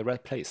thoughts in the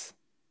right place,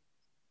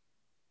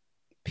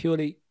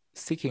 purely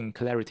seeking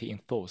clarity in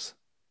thoughts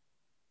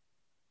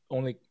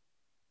only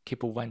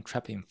keep one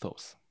trapped in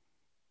thoughts.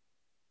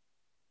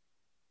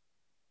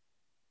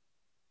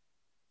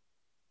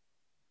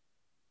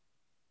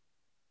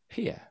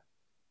 Here,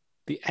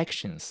 the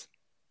actions,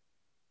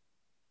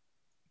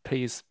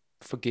 please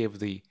forgive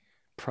the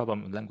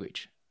problem of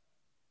language.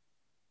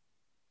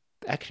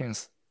 The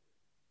actions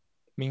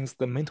means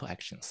the mental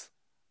actions,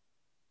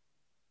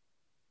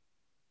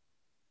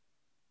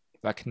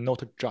 like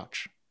not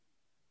judge,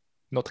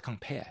 not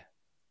compare,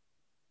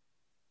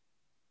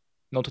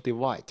 not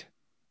divide,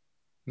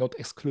 not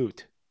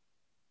exclude.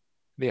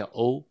 They are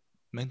all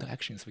mental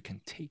actions we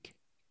can take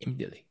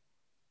immediately.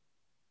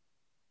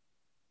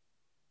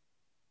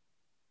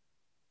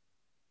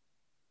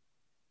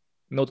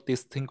 Not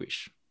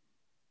distinguish.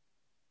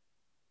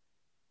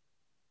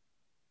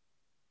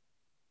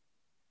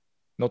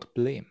 Not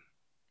blame,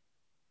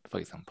 for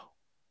example.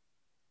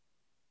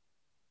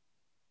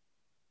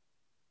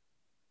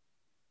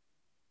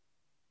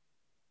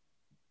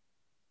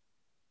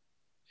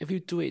 If you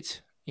do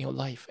it in your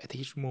life at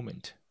each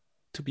moment,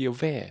 to be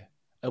aware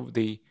of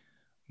the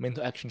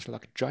mental actions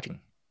like judging,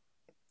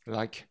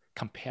 like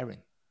comparing,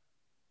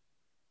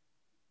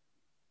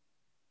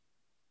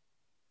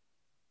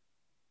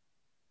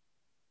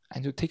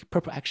 and to take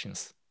proper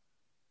actions,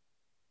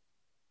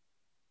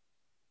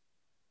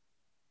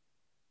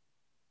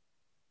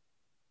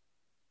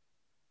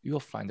 you will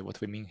find what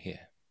we mean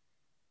here.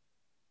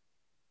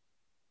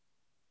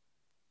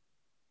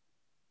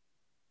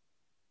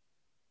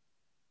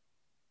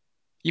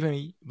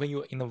 Even when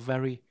you're in a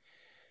very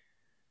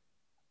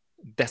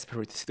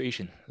desperate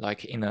situation,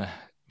 like in a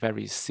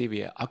very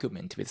severe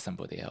argument with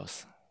somebody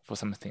else for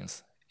some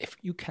things, if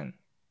you can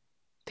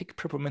take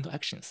proper mental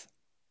actions,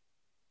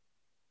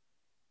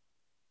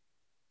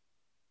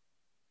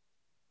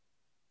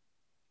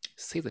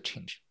 see the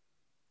change.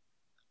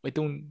 We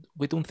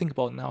don't think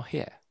about now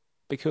here,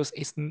 because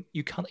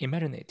you can't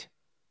imagine it.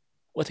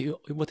 What you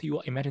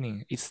are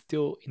imagining is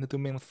still in the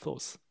domain of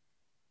thoughts.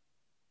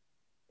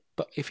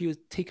 But if you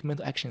take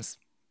mental actions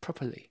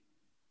properly,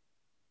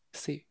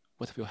 see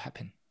what will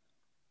happen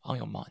on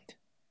your mind.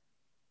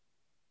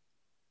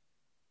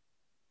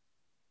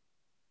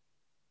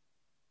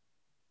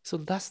 So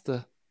that's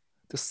the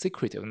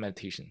secret of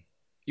meditation.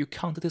 You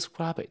can't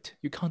describe it.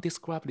 You can't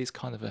describe this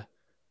kind of a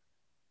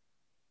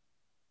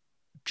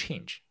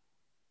change.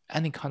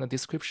 Any kind of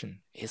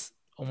description is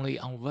only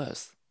on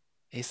words.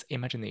 It's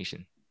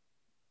imagination.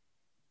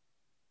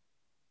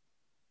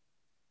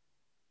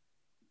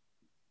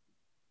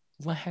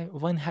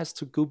 One has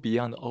to go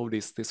beyond all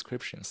these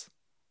descriptions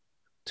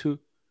to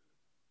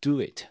do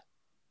it,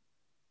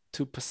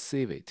 to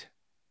perceive it,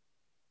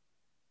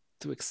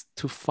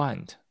 to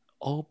find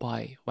all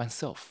by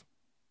oneself.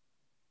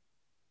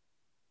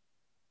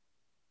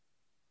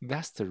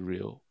 That's the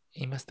real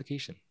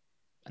investigation,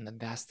 and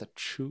that's the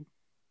true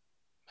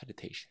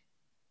meditation.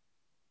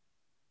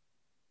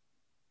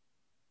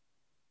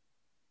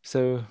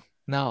 So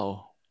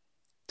now,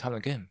 time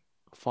again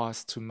for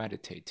us to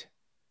meditate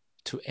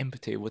to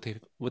empty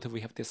what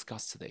we have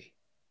discussed today,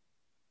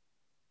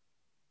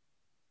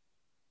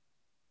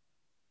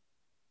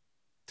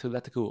 to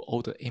let go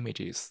all the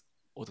images,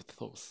 all the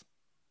thoughts,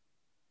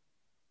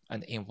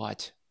 and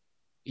invite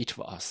each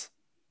of us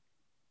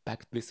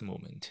back to this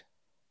moment.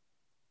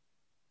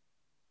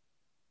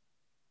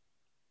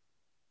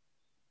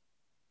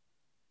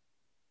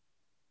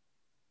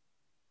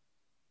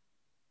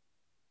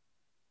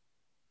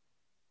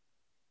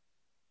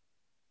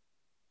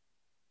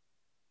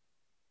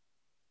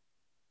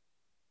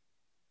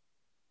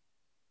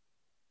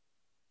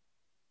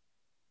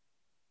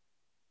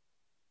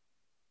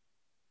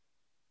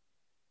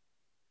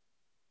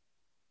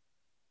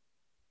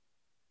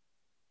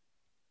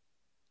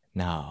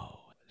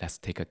 Now, let's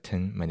take a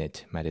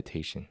 10-minute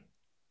meditation.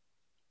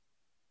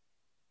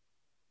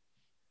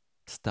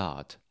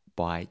 Start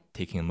by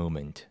taking a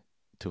moment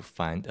to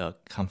find a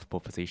comfortable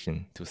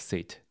position to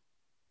sit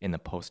in a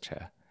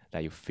posture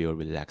that you feel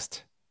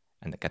relaxed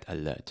and get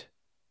alert.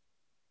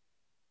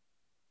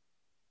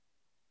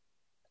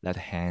 Let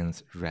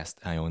hands rest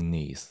on your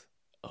knees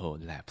or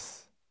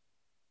laps.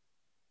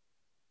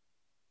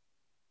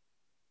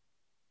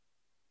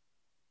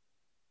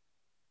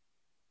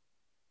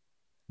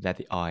 Let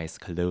the eyes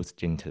close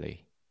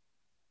gently.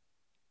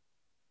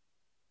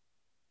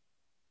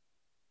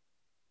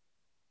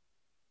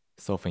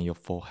 Soften your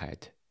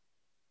forehead.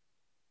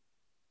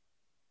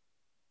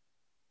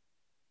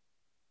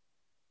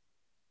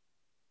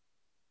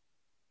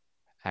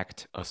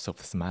 Act a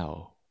soft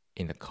smile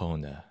in the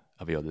corner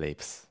of your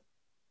lips.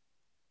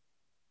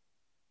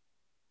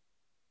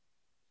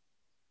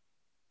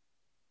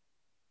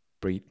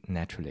 Breathe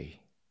naturally.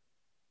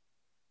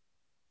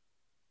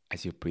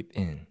 As you breathe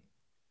in,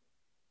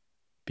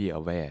 be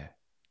aware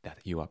that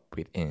you are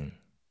breathing in.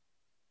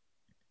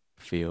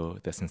 Feel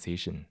the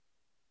sensation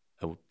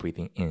of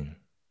breathing in.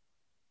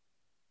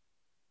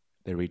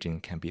 The region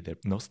can be the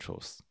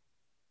nostrils,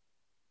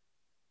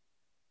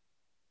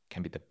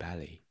 can be the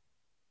belly,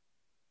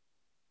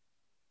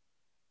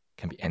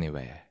 can be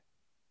anywhere.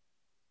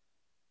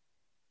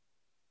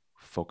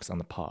 Focus on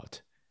the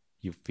part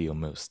you feel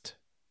most.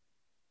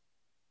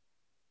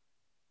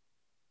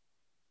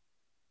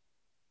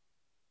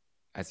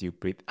 As you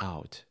breathe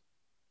out,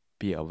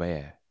 be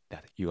aware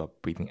that you are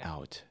breathing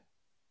out.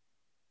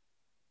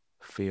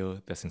 Feel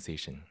the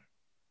sensation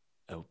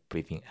of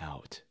breathing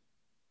out.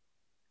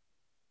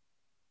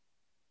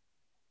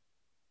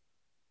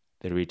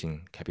 The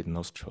region can be the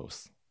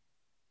nostrils,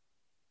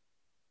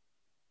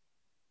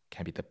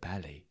 can be the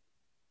belly,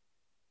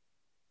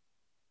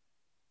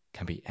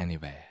 can be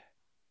anywhere.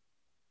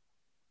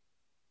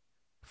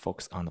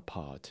 Focus on the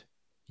part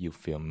you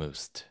feel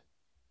most.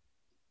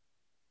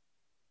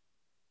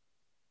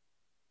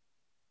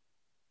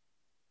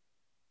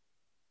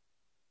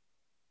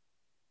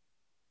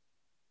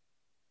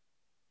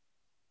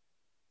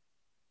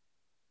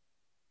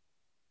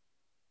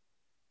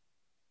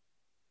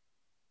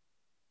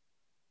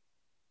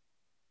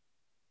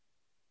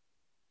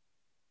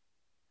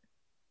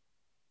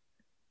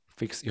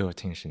 Fix your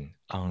attention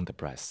on the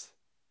breath.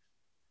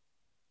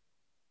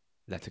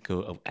 Let go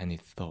of any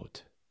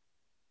thought,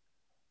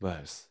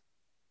 words,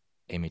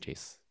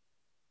 images.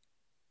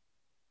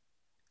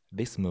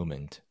 This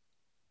moment,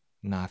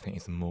 nothing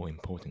is more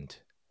important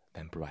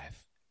than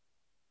breath.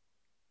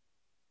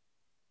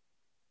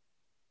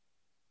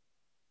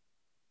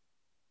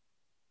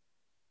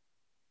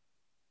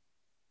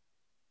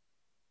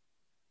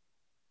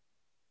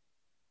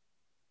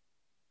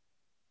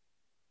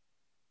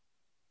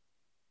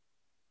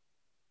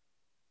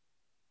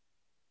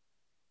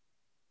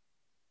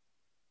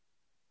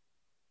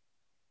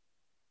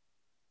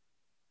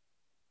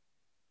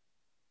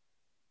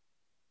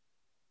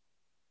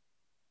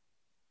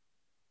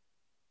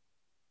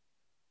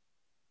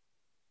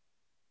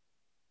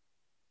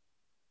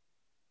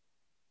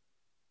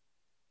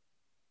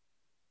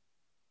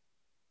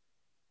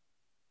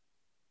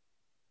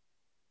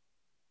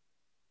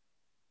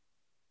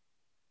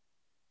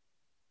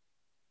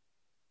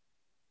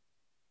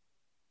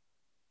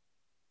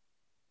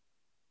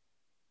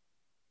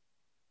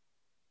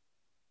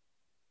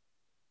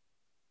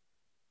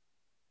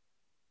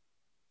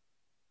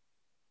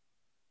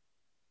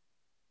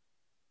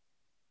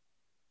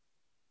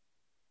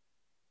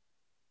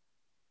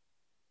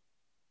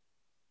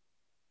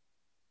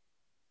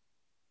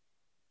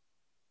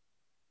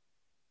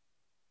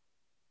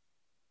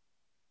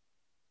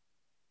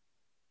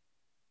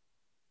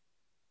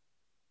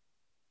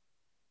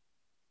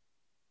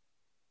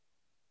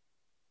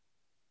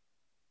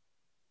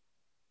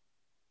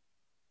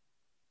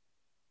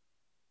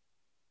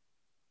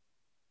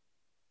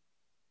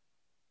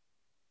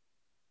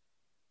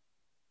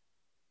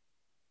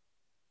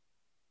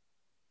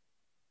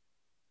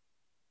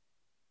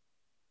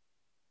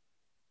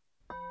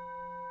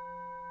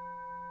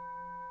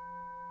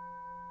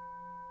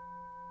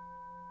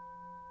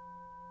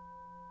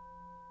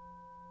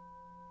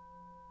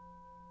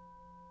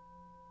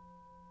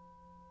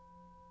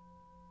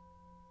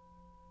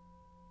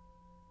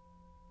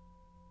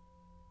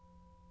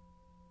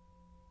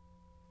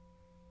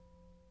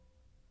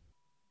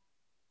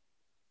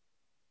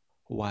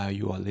 while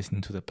you are listening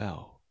to the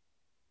bell.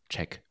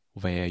 Check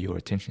where your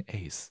attention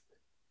is.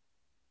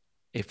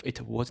 If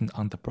it wasn't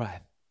on the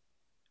breath,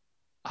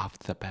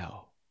 after the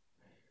bell,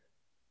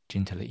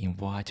 gently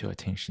invite your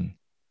attention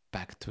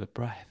back to the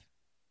breath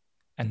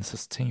and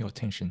sustain your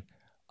attention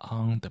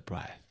on the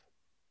breath.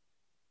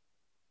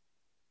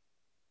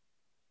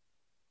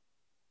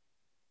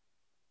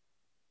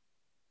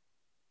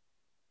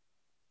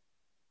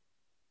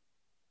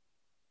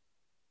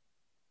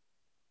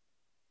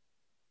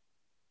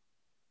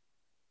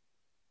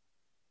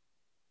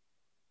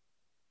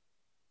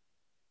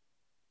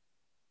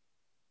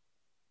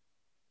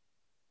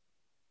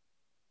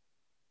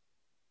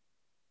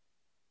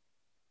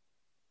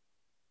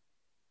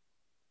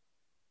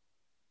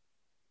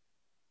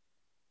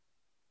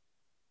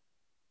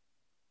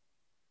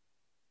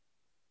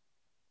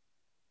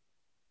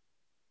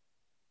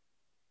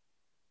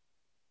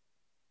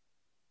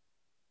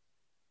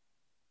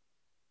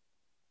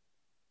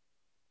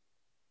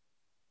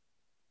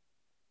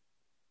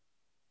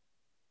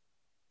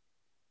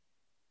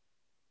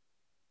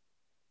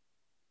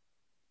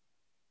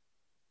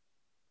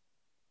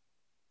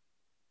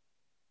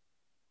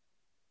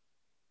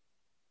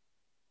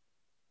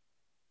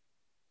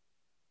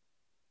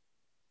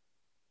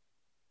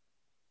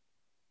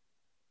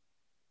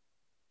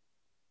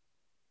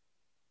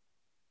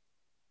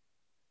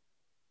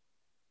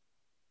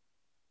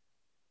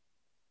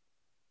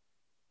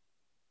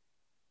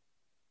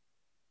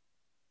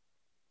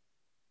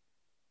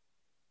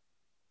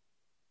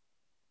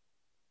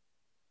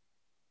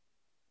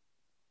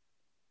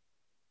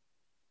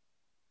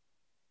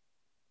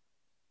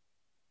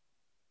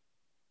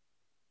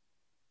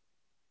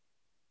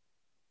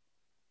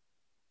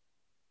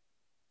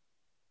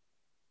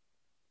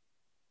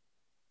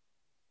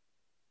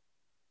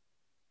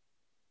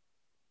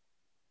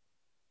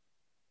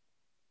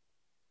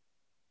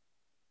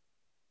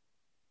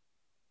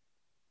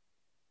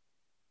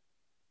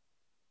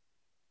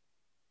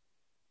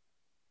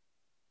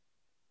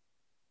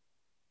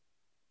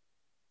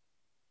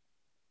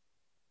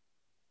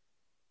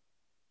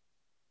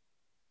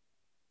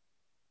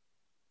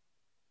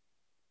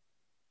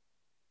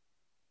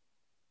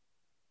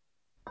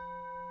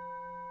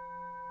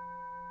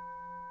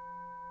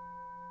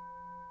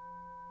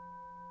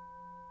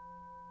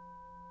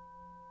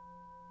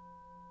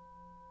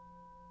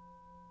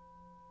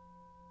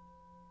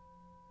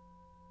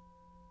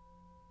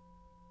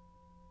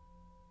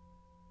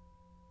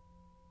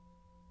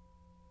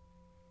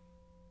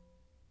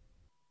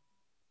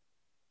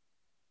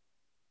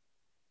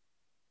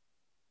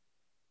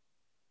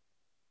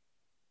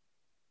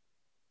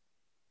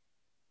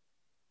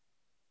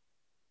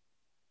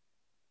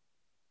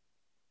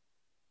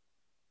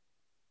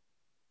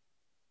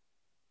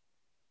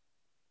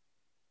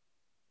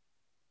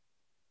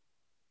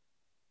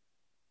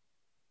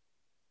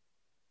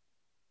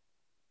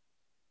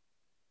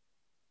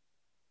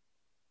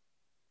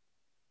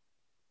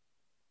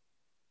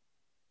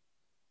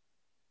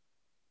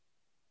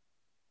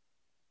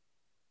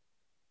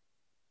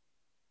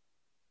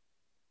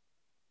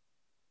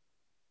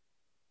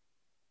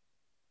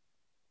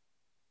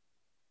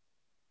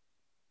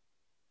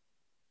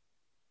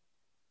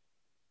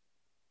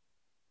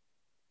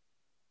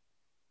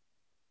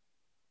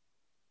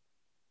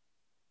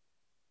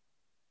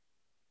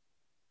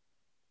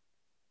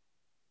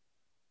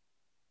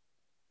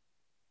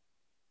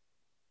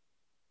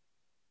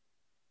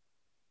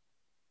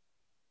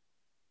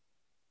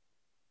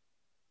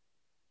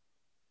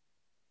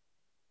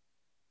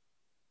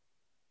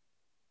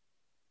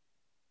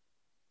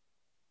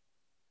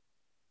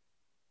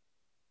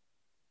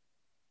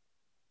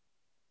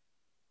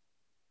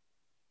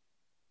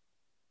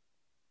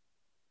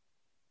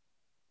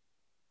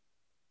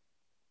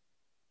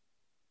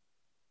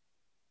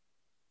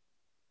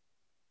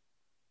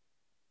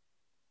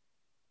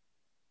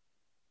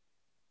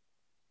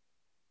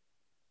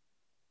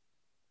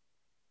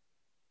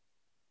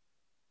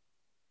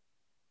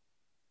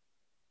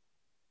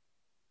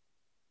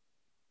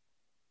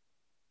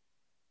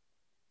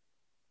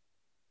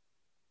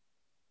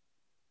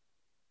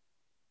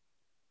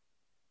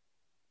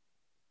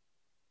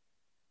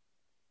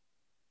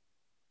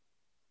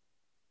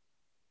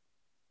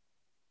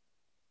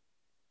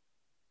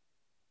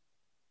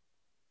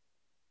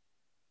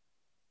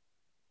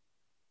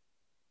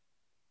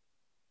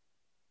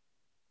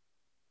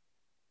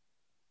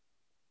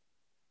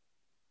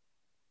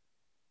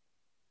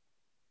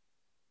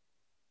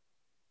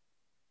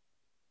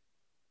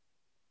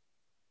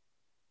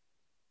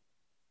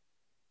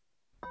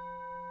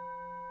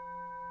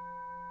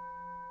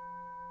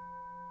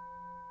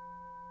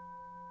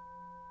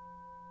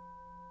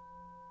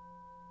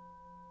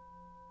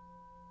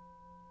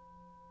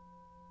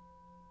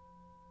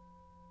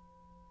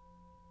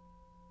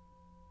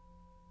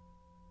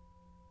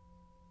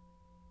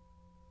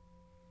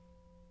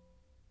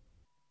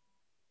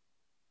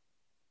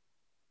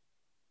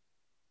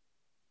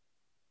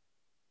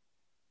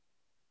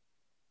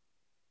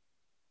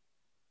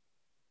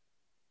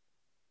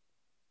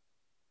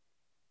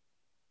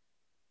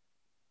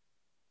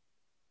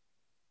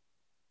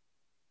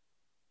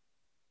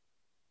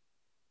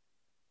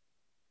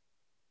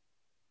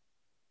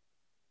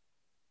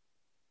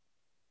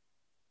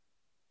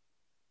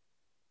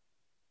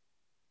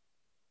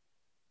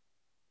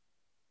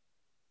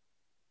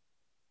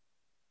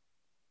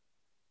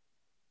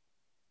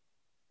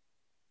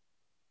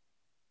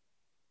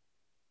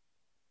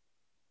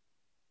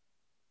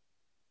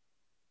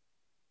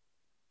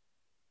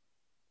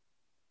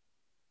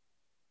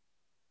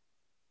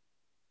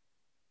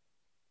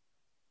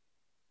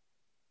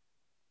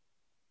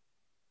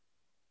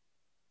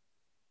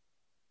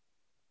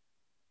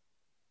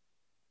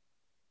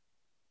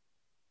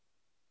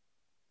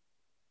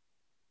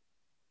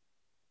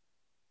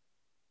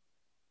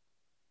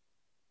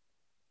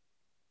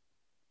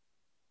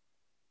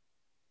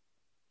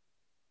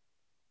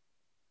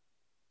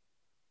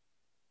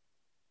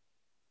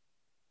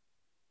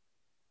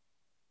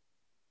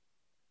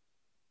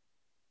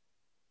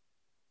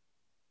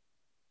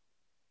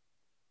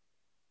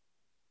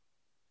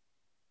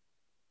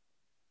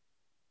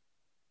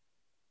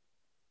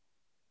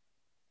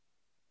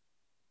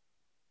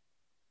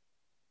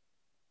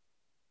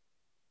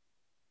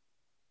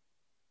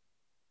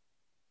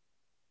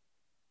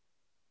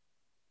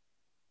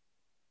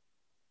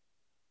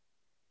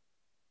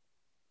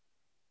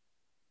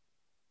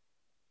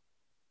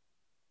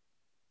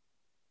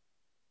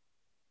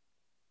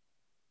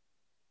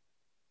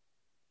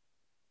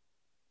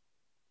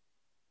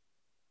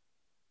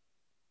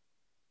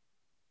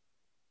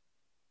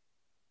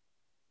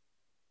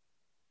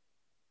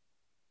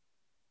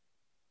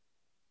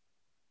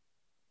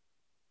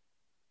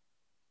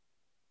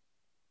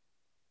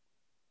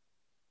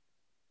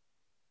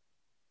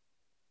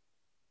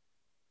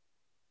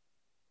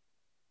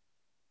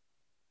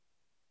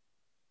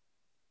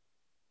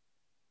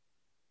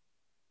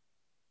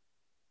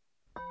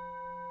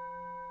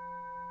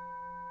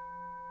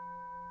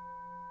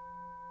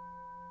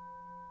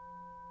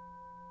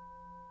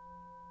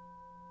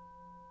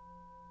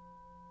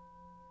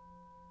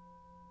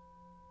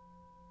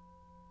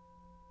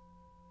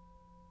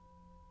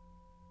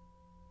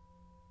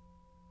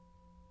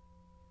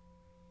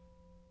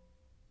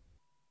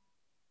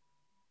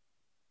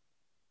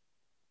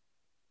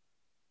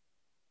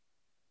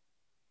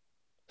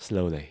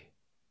 Slowly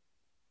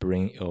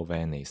bring your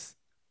awareness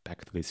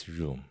back to this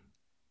room.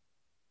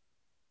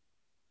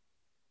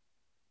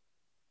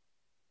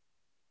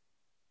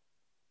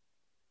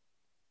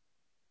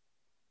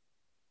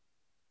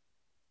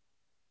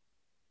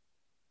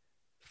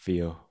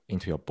 Feel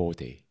into your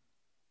body.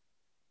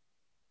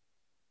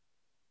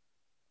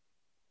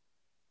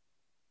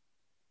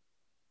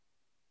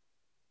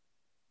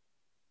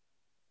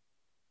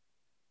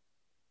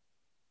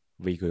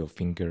 Wiggle your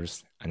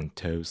fingers and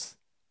toes.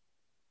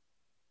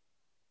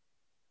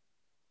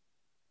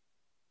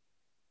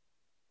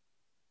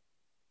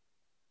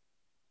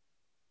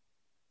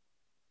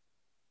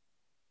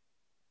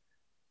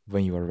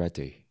 When you are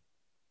ready,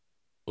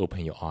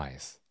 open your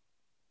eyes.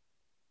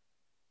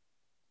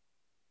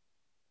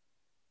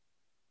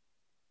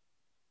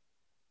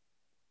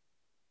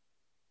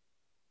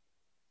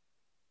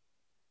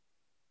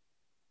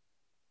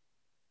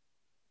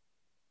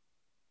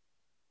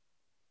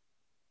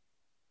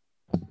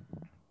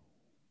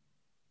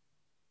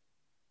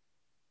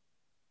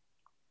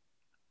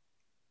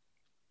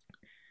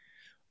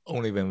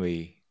 Only when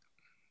we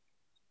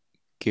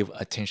give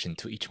attention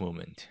to each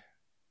moment,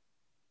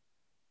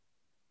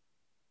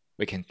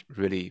 we can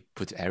really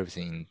put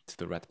everything into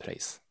the right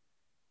place.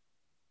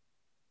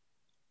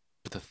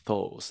 Put the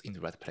thoughts in the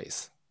right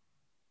place.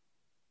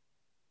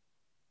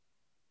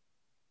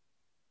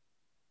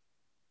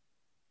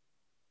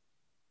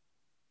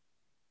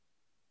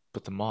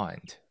 Put the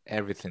mind,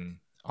 everything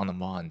on the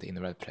mind in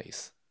the right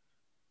place.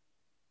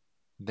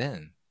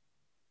 Then,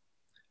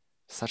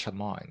 such a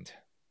mind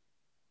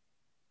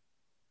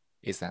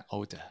is an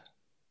order.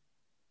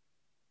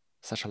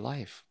 Such a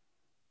life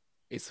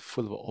is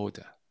full of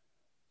order.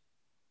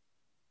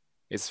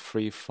 It's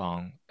free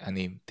from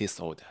any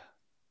disorder.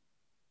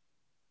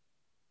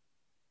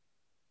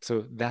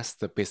 So that's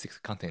the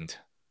basic content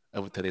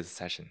of today's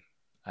session.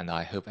 And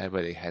I hope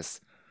everybody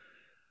has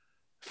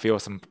feel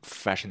some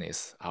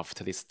freshness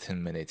after this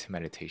 10-minute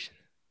meditation.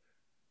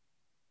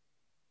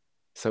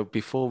 So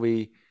before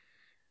we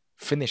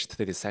finish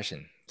today's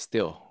session,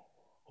 still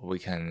we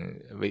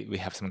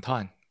have some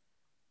time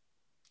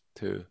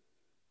to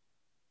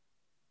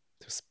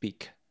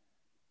speak,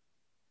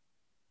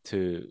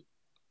 to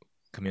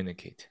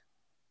communicate.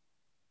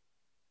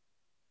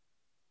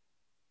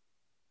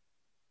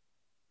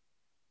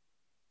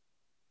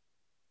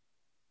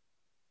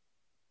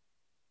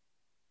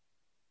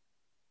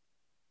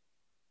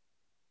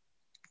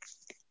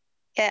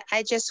 Yeah,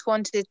 I just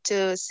wanted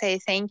to say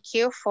thank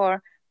you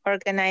for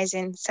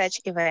organizing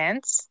such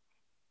events.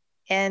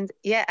 And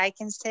yeah, I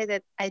can say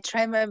that I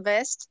try my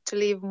best to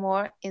live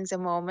more in the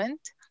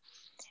moment.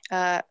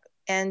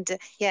 And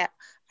yeah,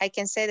 I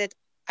can say that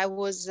I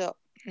was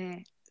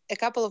a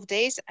couple of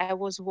days I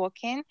was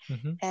walking,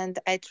 and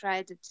I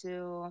tried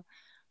to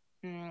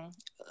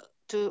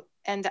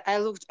and I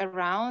looked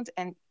around,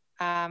 and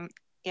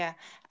yeah,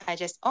 I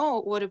just, oh,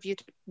 what a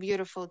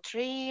beautiful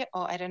tree,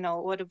 or I don't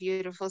know, what a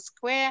beautiful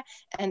square.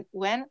 And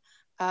when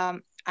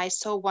I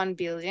saw one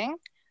building,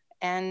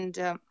 and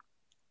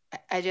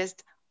I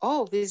just,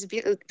 oh,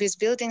 this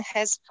building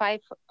has 5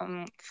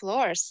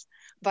 floors.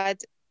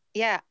 But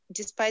yeah,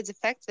 despite the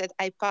fact that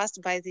I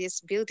passed by this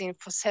building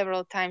for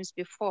several times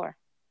before,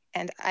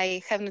 and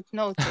I haven't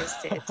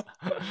noticed it.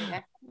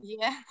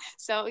 Yeah.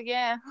 So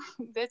yeah,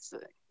 that's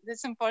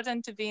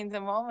important to be in the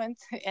moment,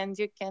 and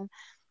you can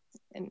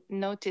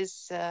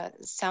notice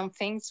some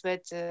things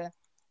that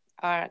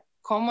are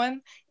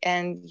common,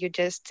 and you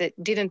just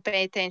didn't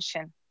pay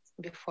attention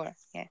before.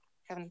 Yeah,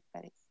 haven't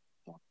paid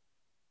it.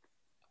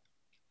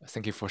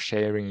 Thank you for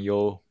sharing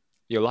your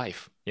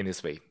life in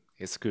this way.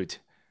 It's good,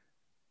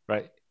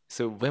 right?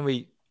 So when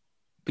we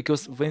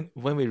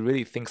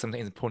really think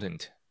something is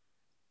important,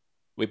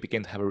 we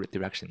begin to have a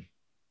direction.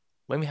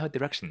 When we have a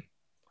direction,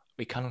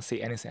 we cannot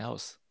see anything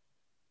else.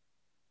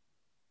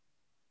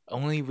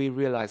 Only we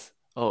realize,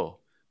 oh,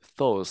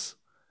 thoughts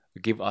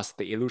give us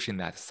the illusion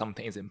that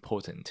something is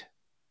important.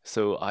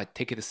 So I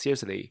take it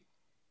seriously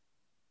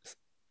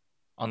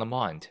on the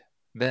mind.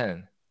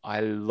 Then I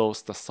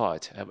lost the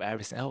sight of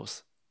everything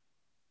else.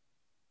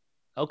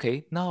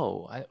 Okay,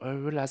 now I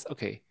realize,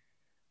 okay,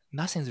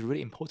 nothing is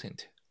really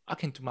important. I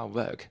can do my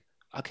work.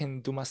 I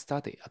can do my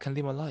study. I can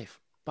live my life.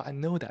 But I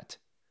know that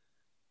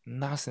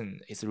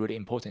nothing is really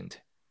important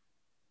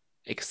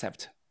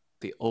except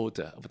the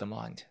order of the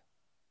mind.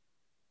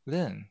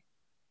 Then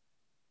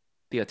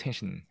the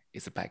attention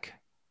is back.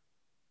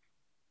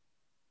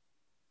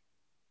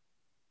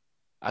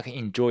 I can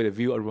enjoy the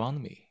view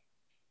around me.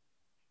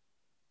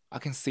 I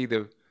can see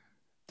the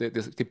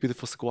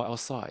beautiful square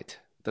outside,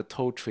 the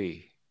tall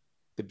tree,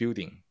 the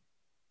building.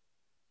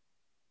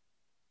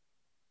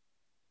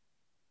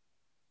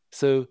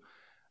 So,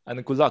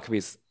 and good luck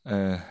with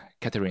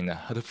Katerina.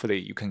 Hopefully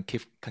you can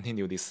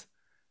continue this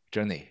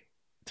journey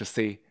to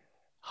see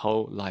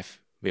how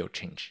life will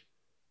change.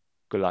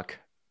 Good luck.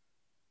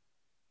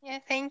 Yeah,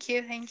 thank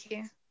you. Thank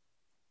you.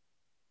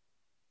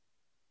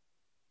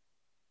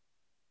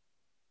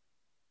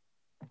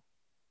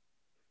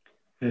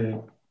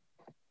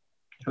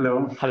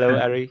 Hello. Hello,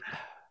 Ari.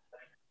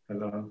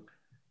 Hello.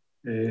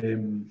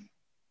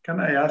 Can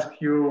I ask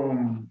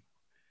you,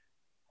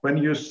 when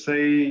you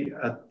say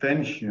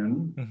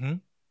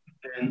attention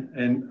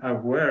and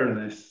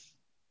awareness,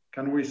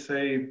 can we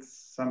say it's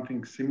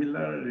something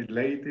similar,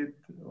 related,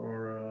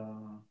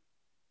 or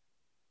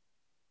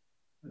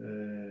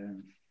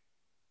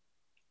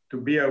to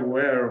be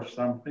aware of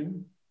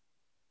something?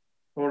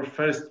 Or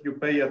first you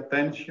pay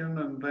attention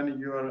and then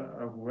you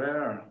are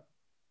aware?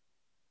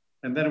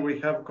 And then we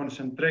have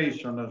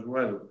concentration as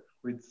well,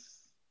 which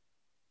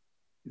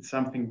it's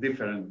something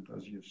different,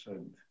 as you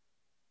said.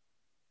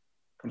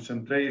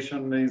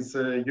 Concentration is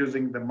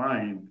using the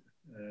mind.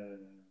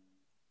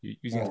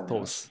 Using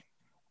thoughts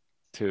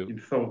in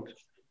thought.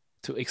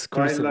 To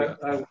exclusively.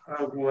 While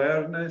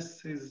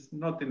awareness is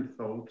not in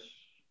thoughts.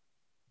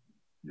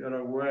 You're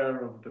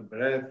aware of the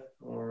breath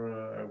or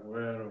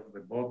aware of the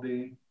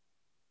body.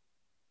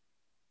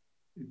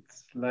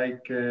 It's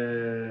like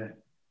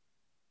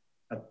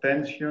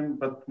attention,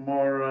 but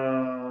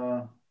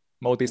more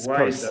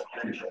dispersed. Wide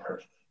attention.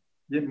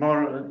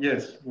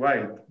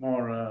 Wide,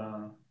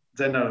 more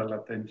general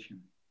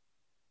attention.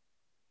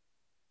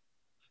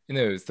 You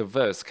know, the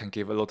verse can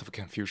give a lot of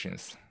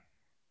confusions.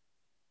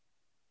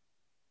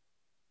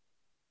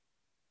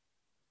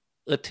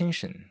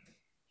 Attention.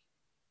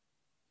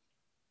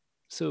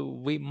 So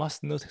we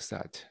must notice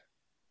that.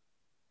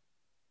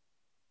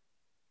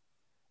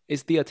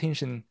 Is the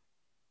attention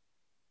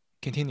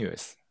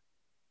continuous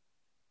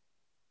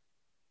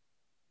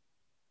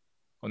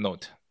or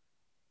not?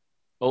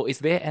 Or is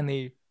there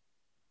any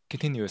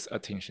continuous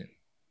attention?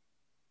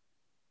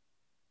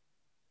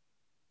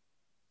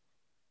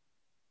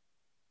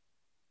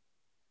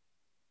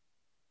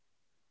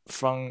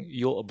 From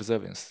your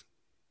observance?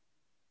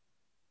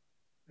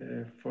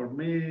 For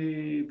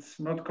me, it's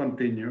not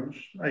continuous.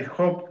 I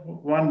hope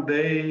one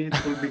day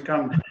it will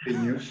become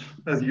continuous,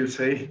 as you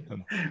say,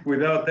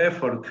 without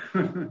effort.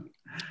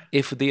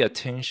 If the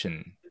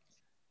attention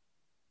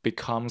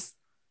becomes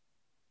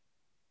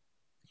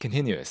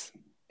continuous,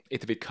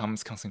 it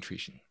becomes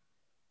concentration.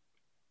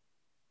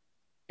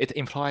 It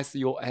implies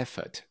your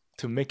effort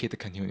to make it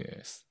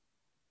continuous.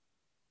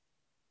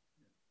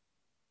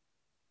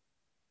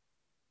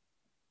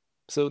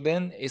 So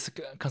then it's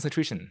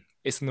concentration.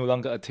 It's no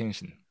longer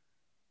attention.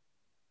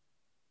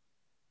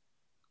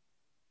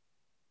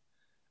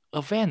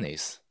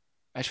 Awareness,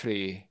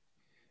 actually,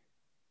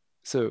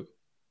 so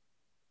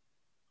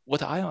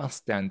what I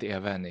understand the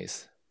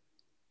awareness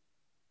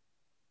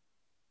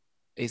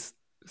is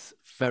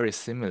very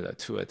similar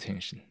to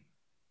attention.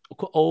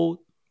 Or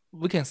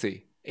we can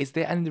say, is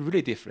there any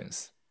really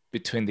difference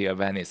between the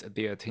awareness and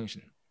the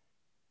attention?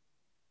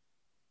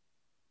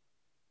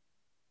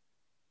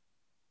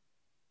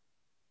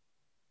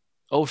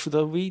 Or should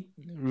we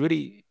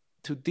really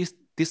to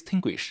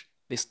distinguish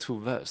these two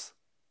verbs?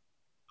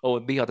 Or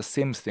they are the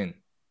same thing?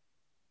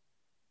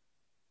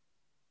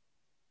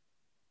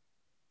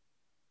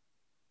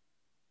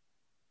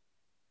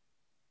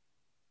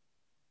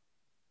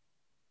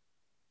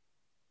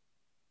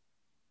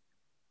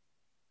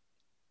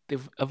 The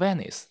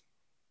awareness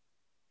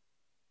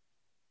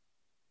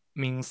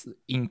means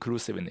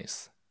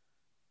inclusiveness.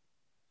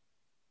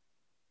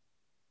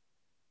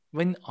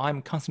 When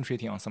I'm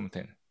concentrating on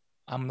something,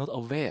 I'm not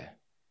aware.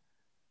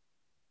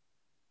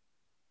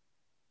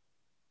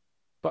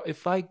 But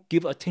if I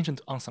give attention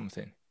on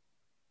something,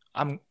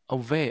 I'm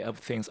aware of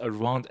things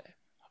around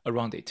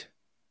it.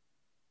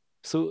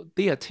 So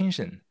the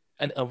attention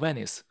and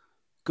awareness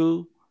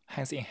go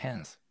hands in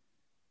hands.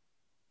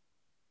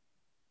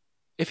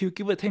 If you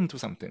give attention to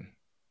something,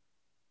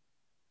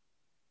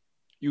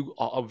 you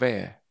are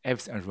aware of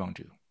everything around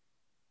you.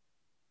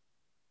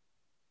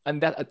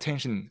 And that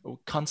attention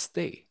can't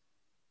stay.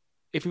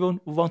 If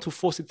you want to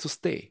force it to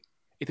stay,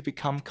 it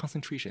becomes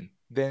concentration.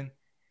 Then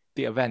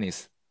the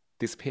awareness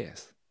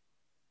disappears.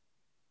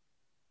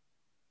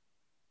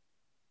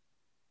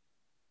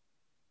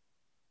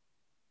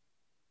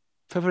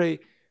 Probably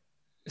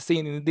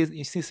seeing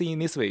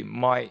this way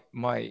might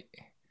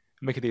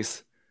make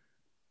this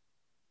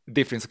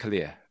difference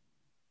clear.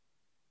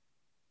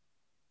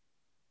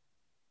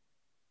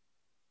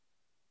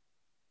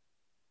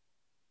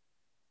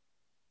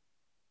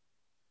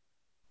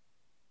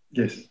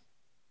 Yes.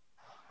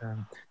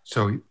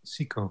 So,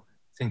 Zico,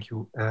 thank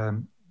you.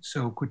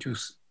 So could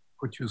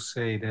you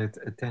say that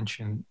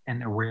attention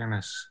and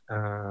awareness,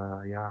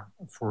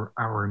 for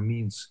our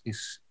means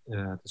is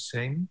the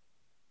same?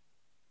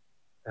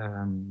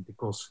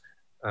 Because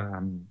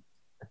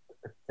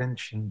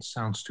attention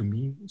sounds to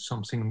me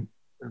something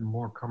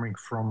more coming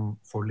from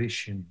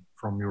volition,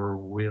 from your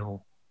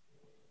will,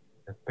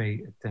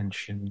 pay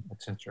attention,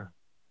 etc.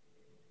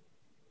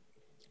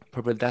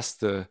 Probably that's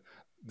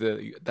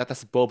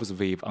that's Bob's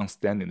way of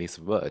understanding this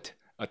word,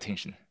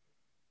 attention.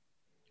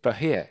 But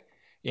here,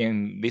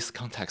 in this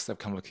context of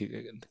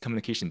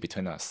communication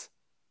between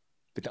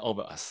all of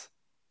us,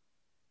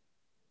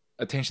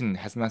 attention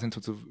has nothing to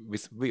do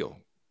with will.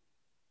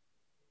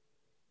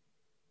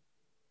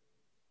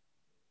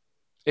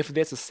 If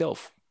there's a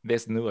self,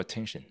 there's no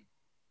attention.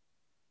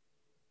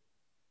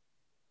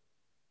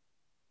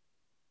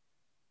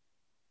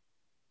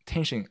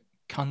 attention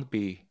can't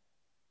be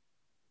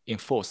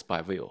enforced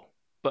by will.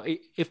 But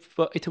if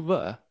it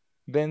were,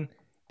 then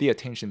the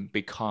attention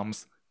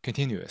becomes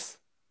continuous.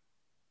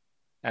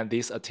 And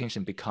this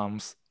attention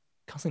becomes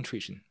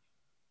concentration,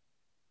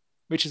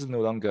 which is no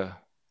longer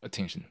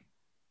attention.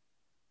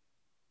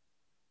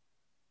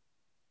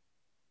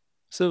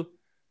 So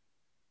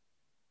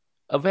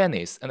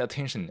awareness and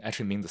attention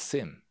actually mean the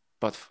same,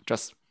 but it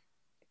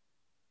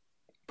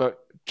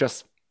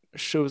just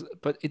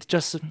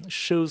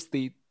shows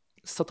the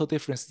subtle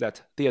difference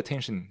that the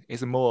attention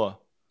is more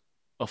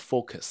a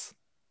focus,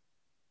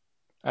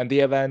 and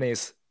the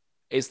awareness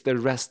is the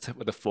rest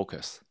of the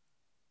focus.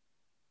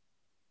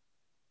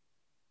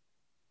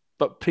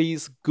 But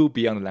please go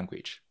beyond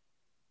language,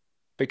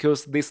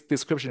 because this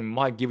description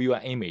might give you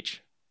an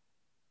image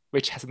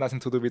which has nothing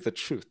to do with the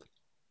truth.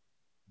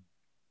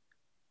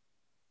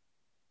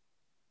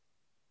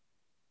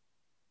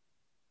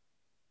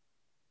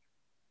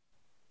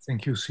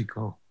 Thank you,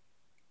 Zico.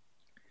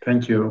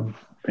 Thank you.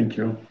 Thank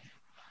you.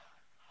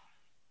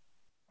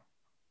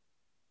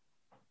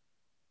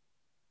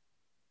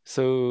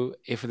 So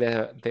if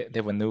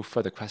there were no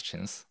further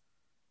questions,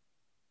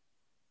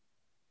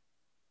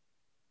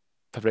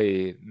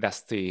 probably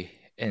that's the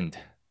end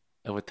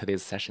of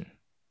today's session.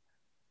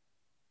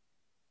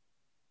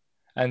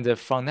 And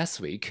from next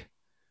week,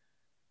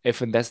 if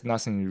there's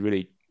nothing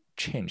really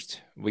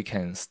changed, we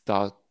can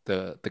start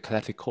the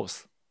collective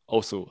course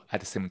also at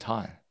the same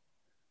time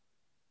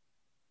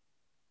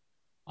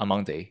on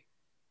Monday.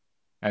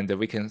 And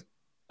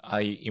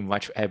I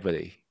invite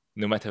everybody,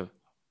 no matter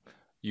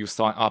you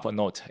sign up or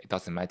not, it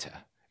doesn't matter.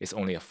 It's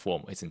only a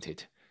form, isn't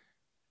it?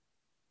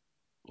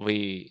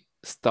 We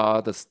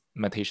start the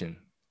meditation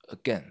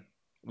again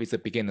with the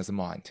beginner's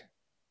mind.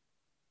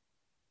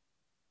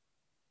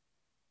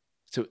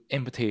 To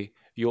empty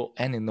your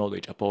any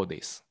knowledge about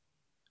this.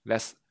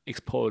 Let's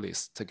explore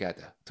this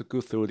together, to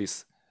go through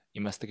this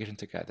investigation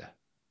together.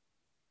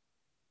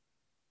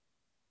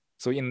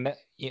 So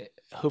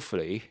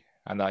hopefully,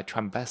 and I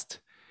try my best,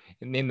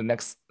 in the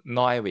next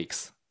 9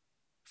 weeks,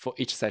 for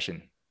each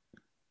session,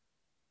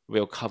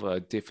 we'll cover a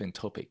different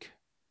topic.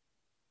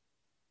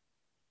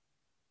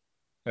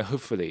 And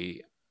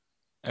hopefully,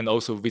 and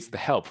also with the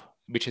help,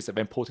 which is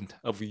very important,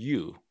 of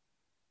you,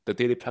 the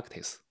daily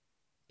practice.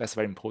 That's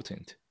very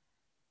important.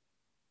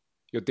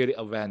 Your daily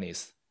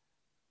awareness,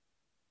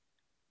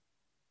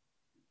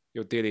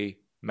 your daily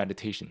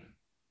meditation,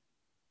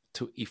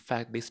 to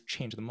effect this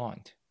change of the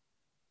mind,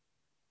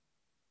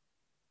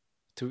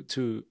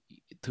 to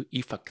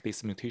effect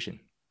this mutation.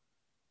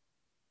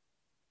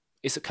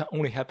 It can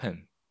only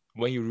happen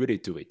when you really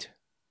do it.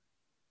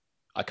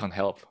 I can't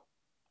help.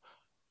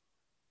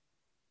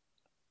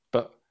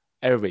 But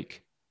every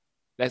week,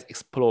 let's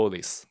explore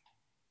this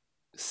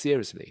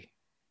seriously.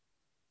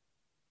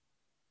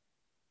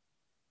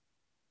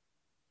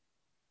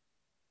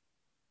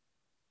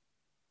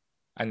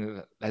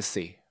 And let's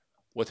see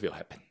what will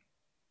happen.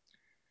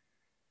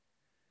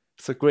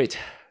 So great.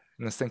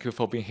 And thank you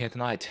for being here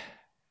tonight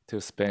to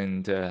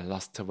spend the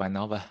last 1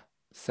 hour,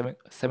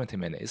 70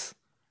 minutes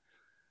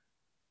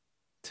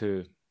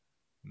to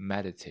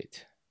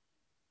meditate,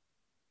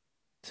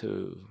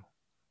 to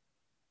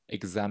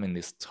examine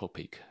this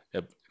topic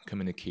of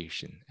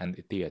communication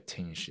and the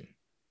attention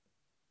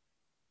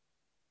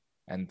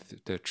and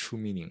the true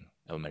meaning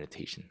of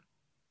meditation.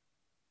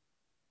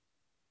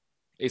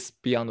 It's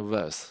beyond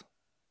words,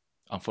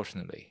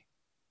 unfortunately,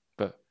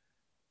 but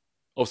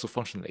also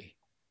functionally,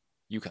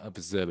 you can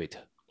observe it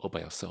all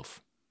by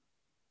yourself.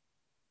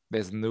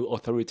 There's no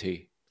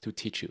authority to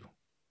teach you.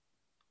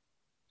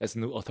 There's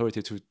no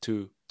authority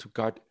to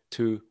guide,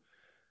 to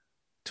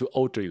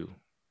order you.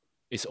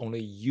 It's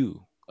only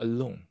you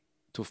alone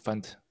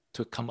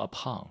to come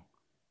upon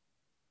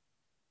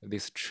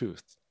this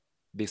truth,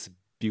 this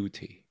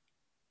beauty,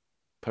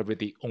 probably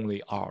the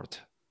only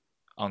art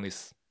on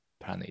this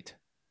planet,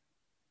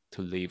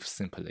 to live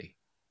simply,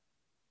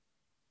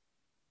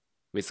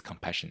 with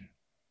compassion,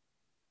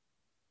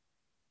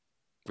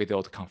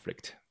 without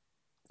conflict,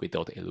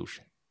 without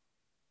illusion.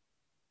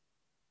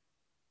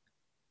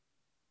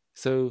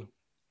 So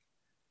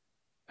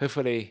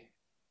hopefully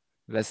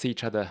let's see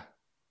each other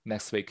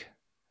next week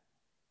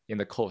in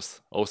the course,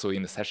 also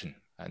in the session.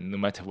 And no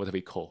matter what we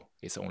call,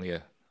 it's only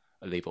a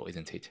label,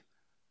 isn't it?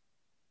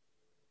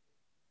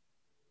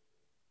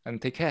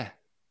 And take care.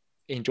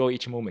 Enjoy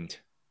each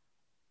moment.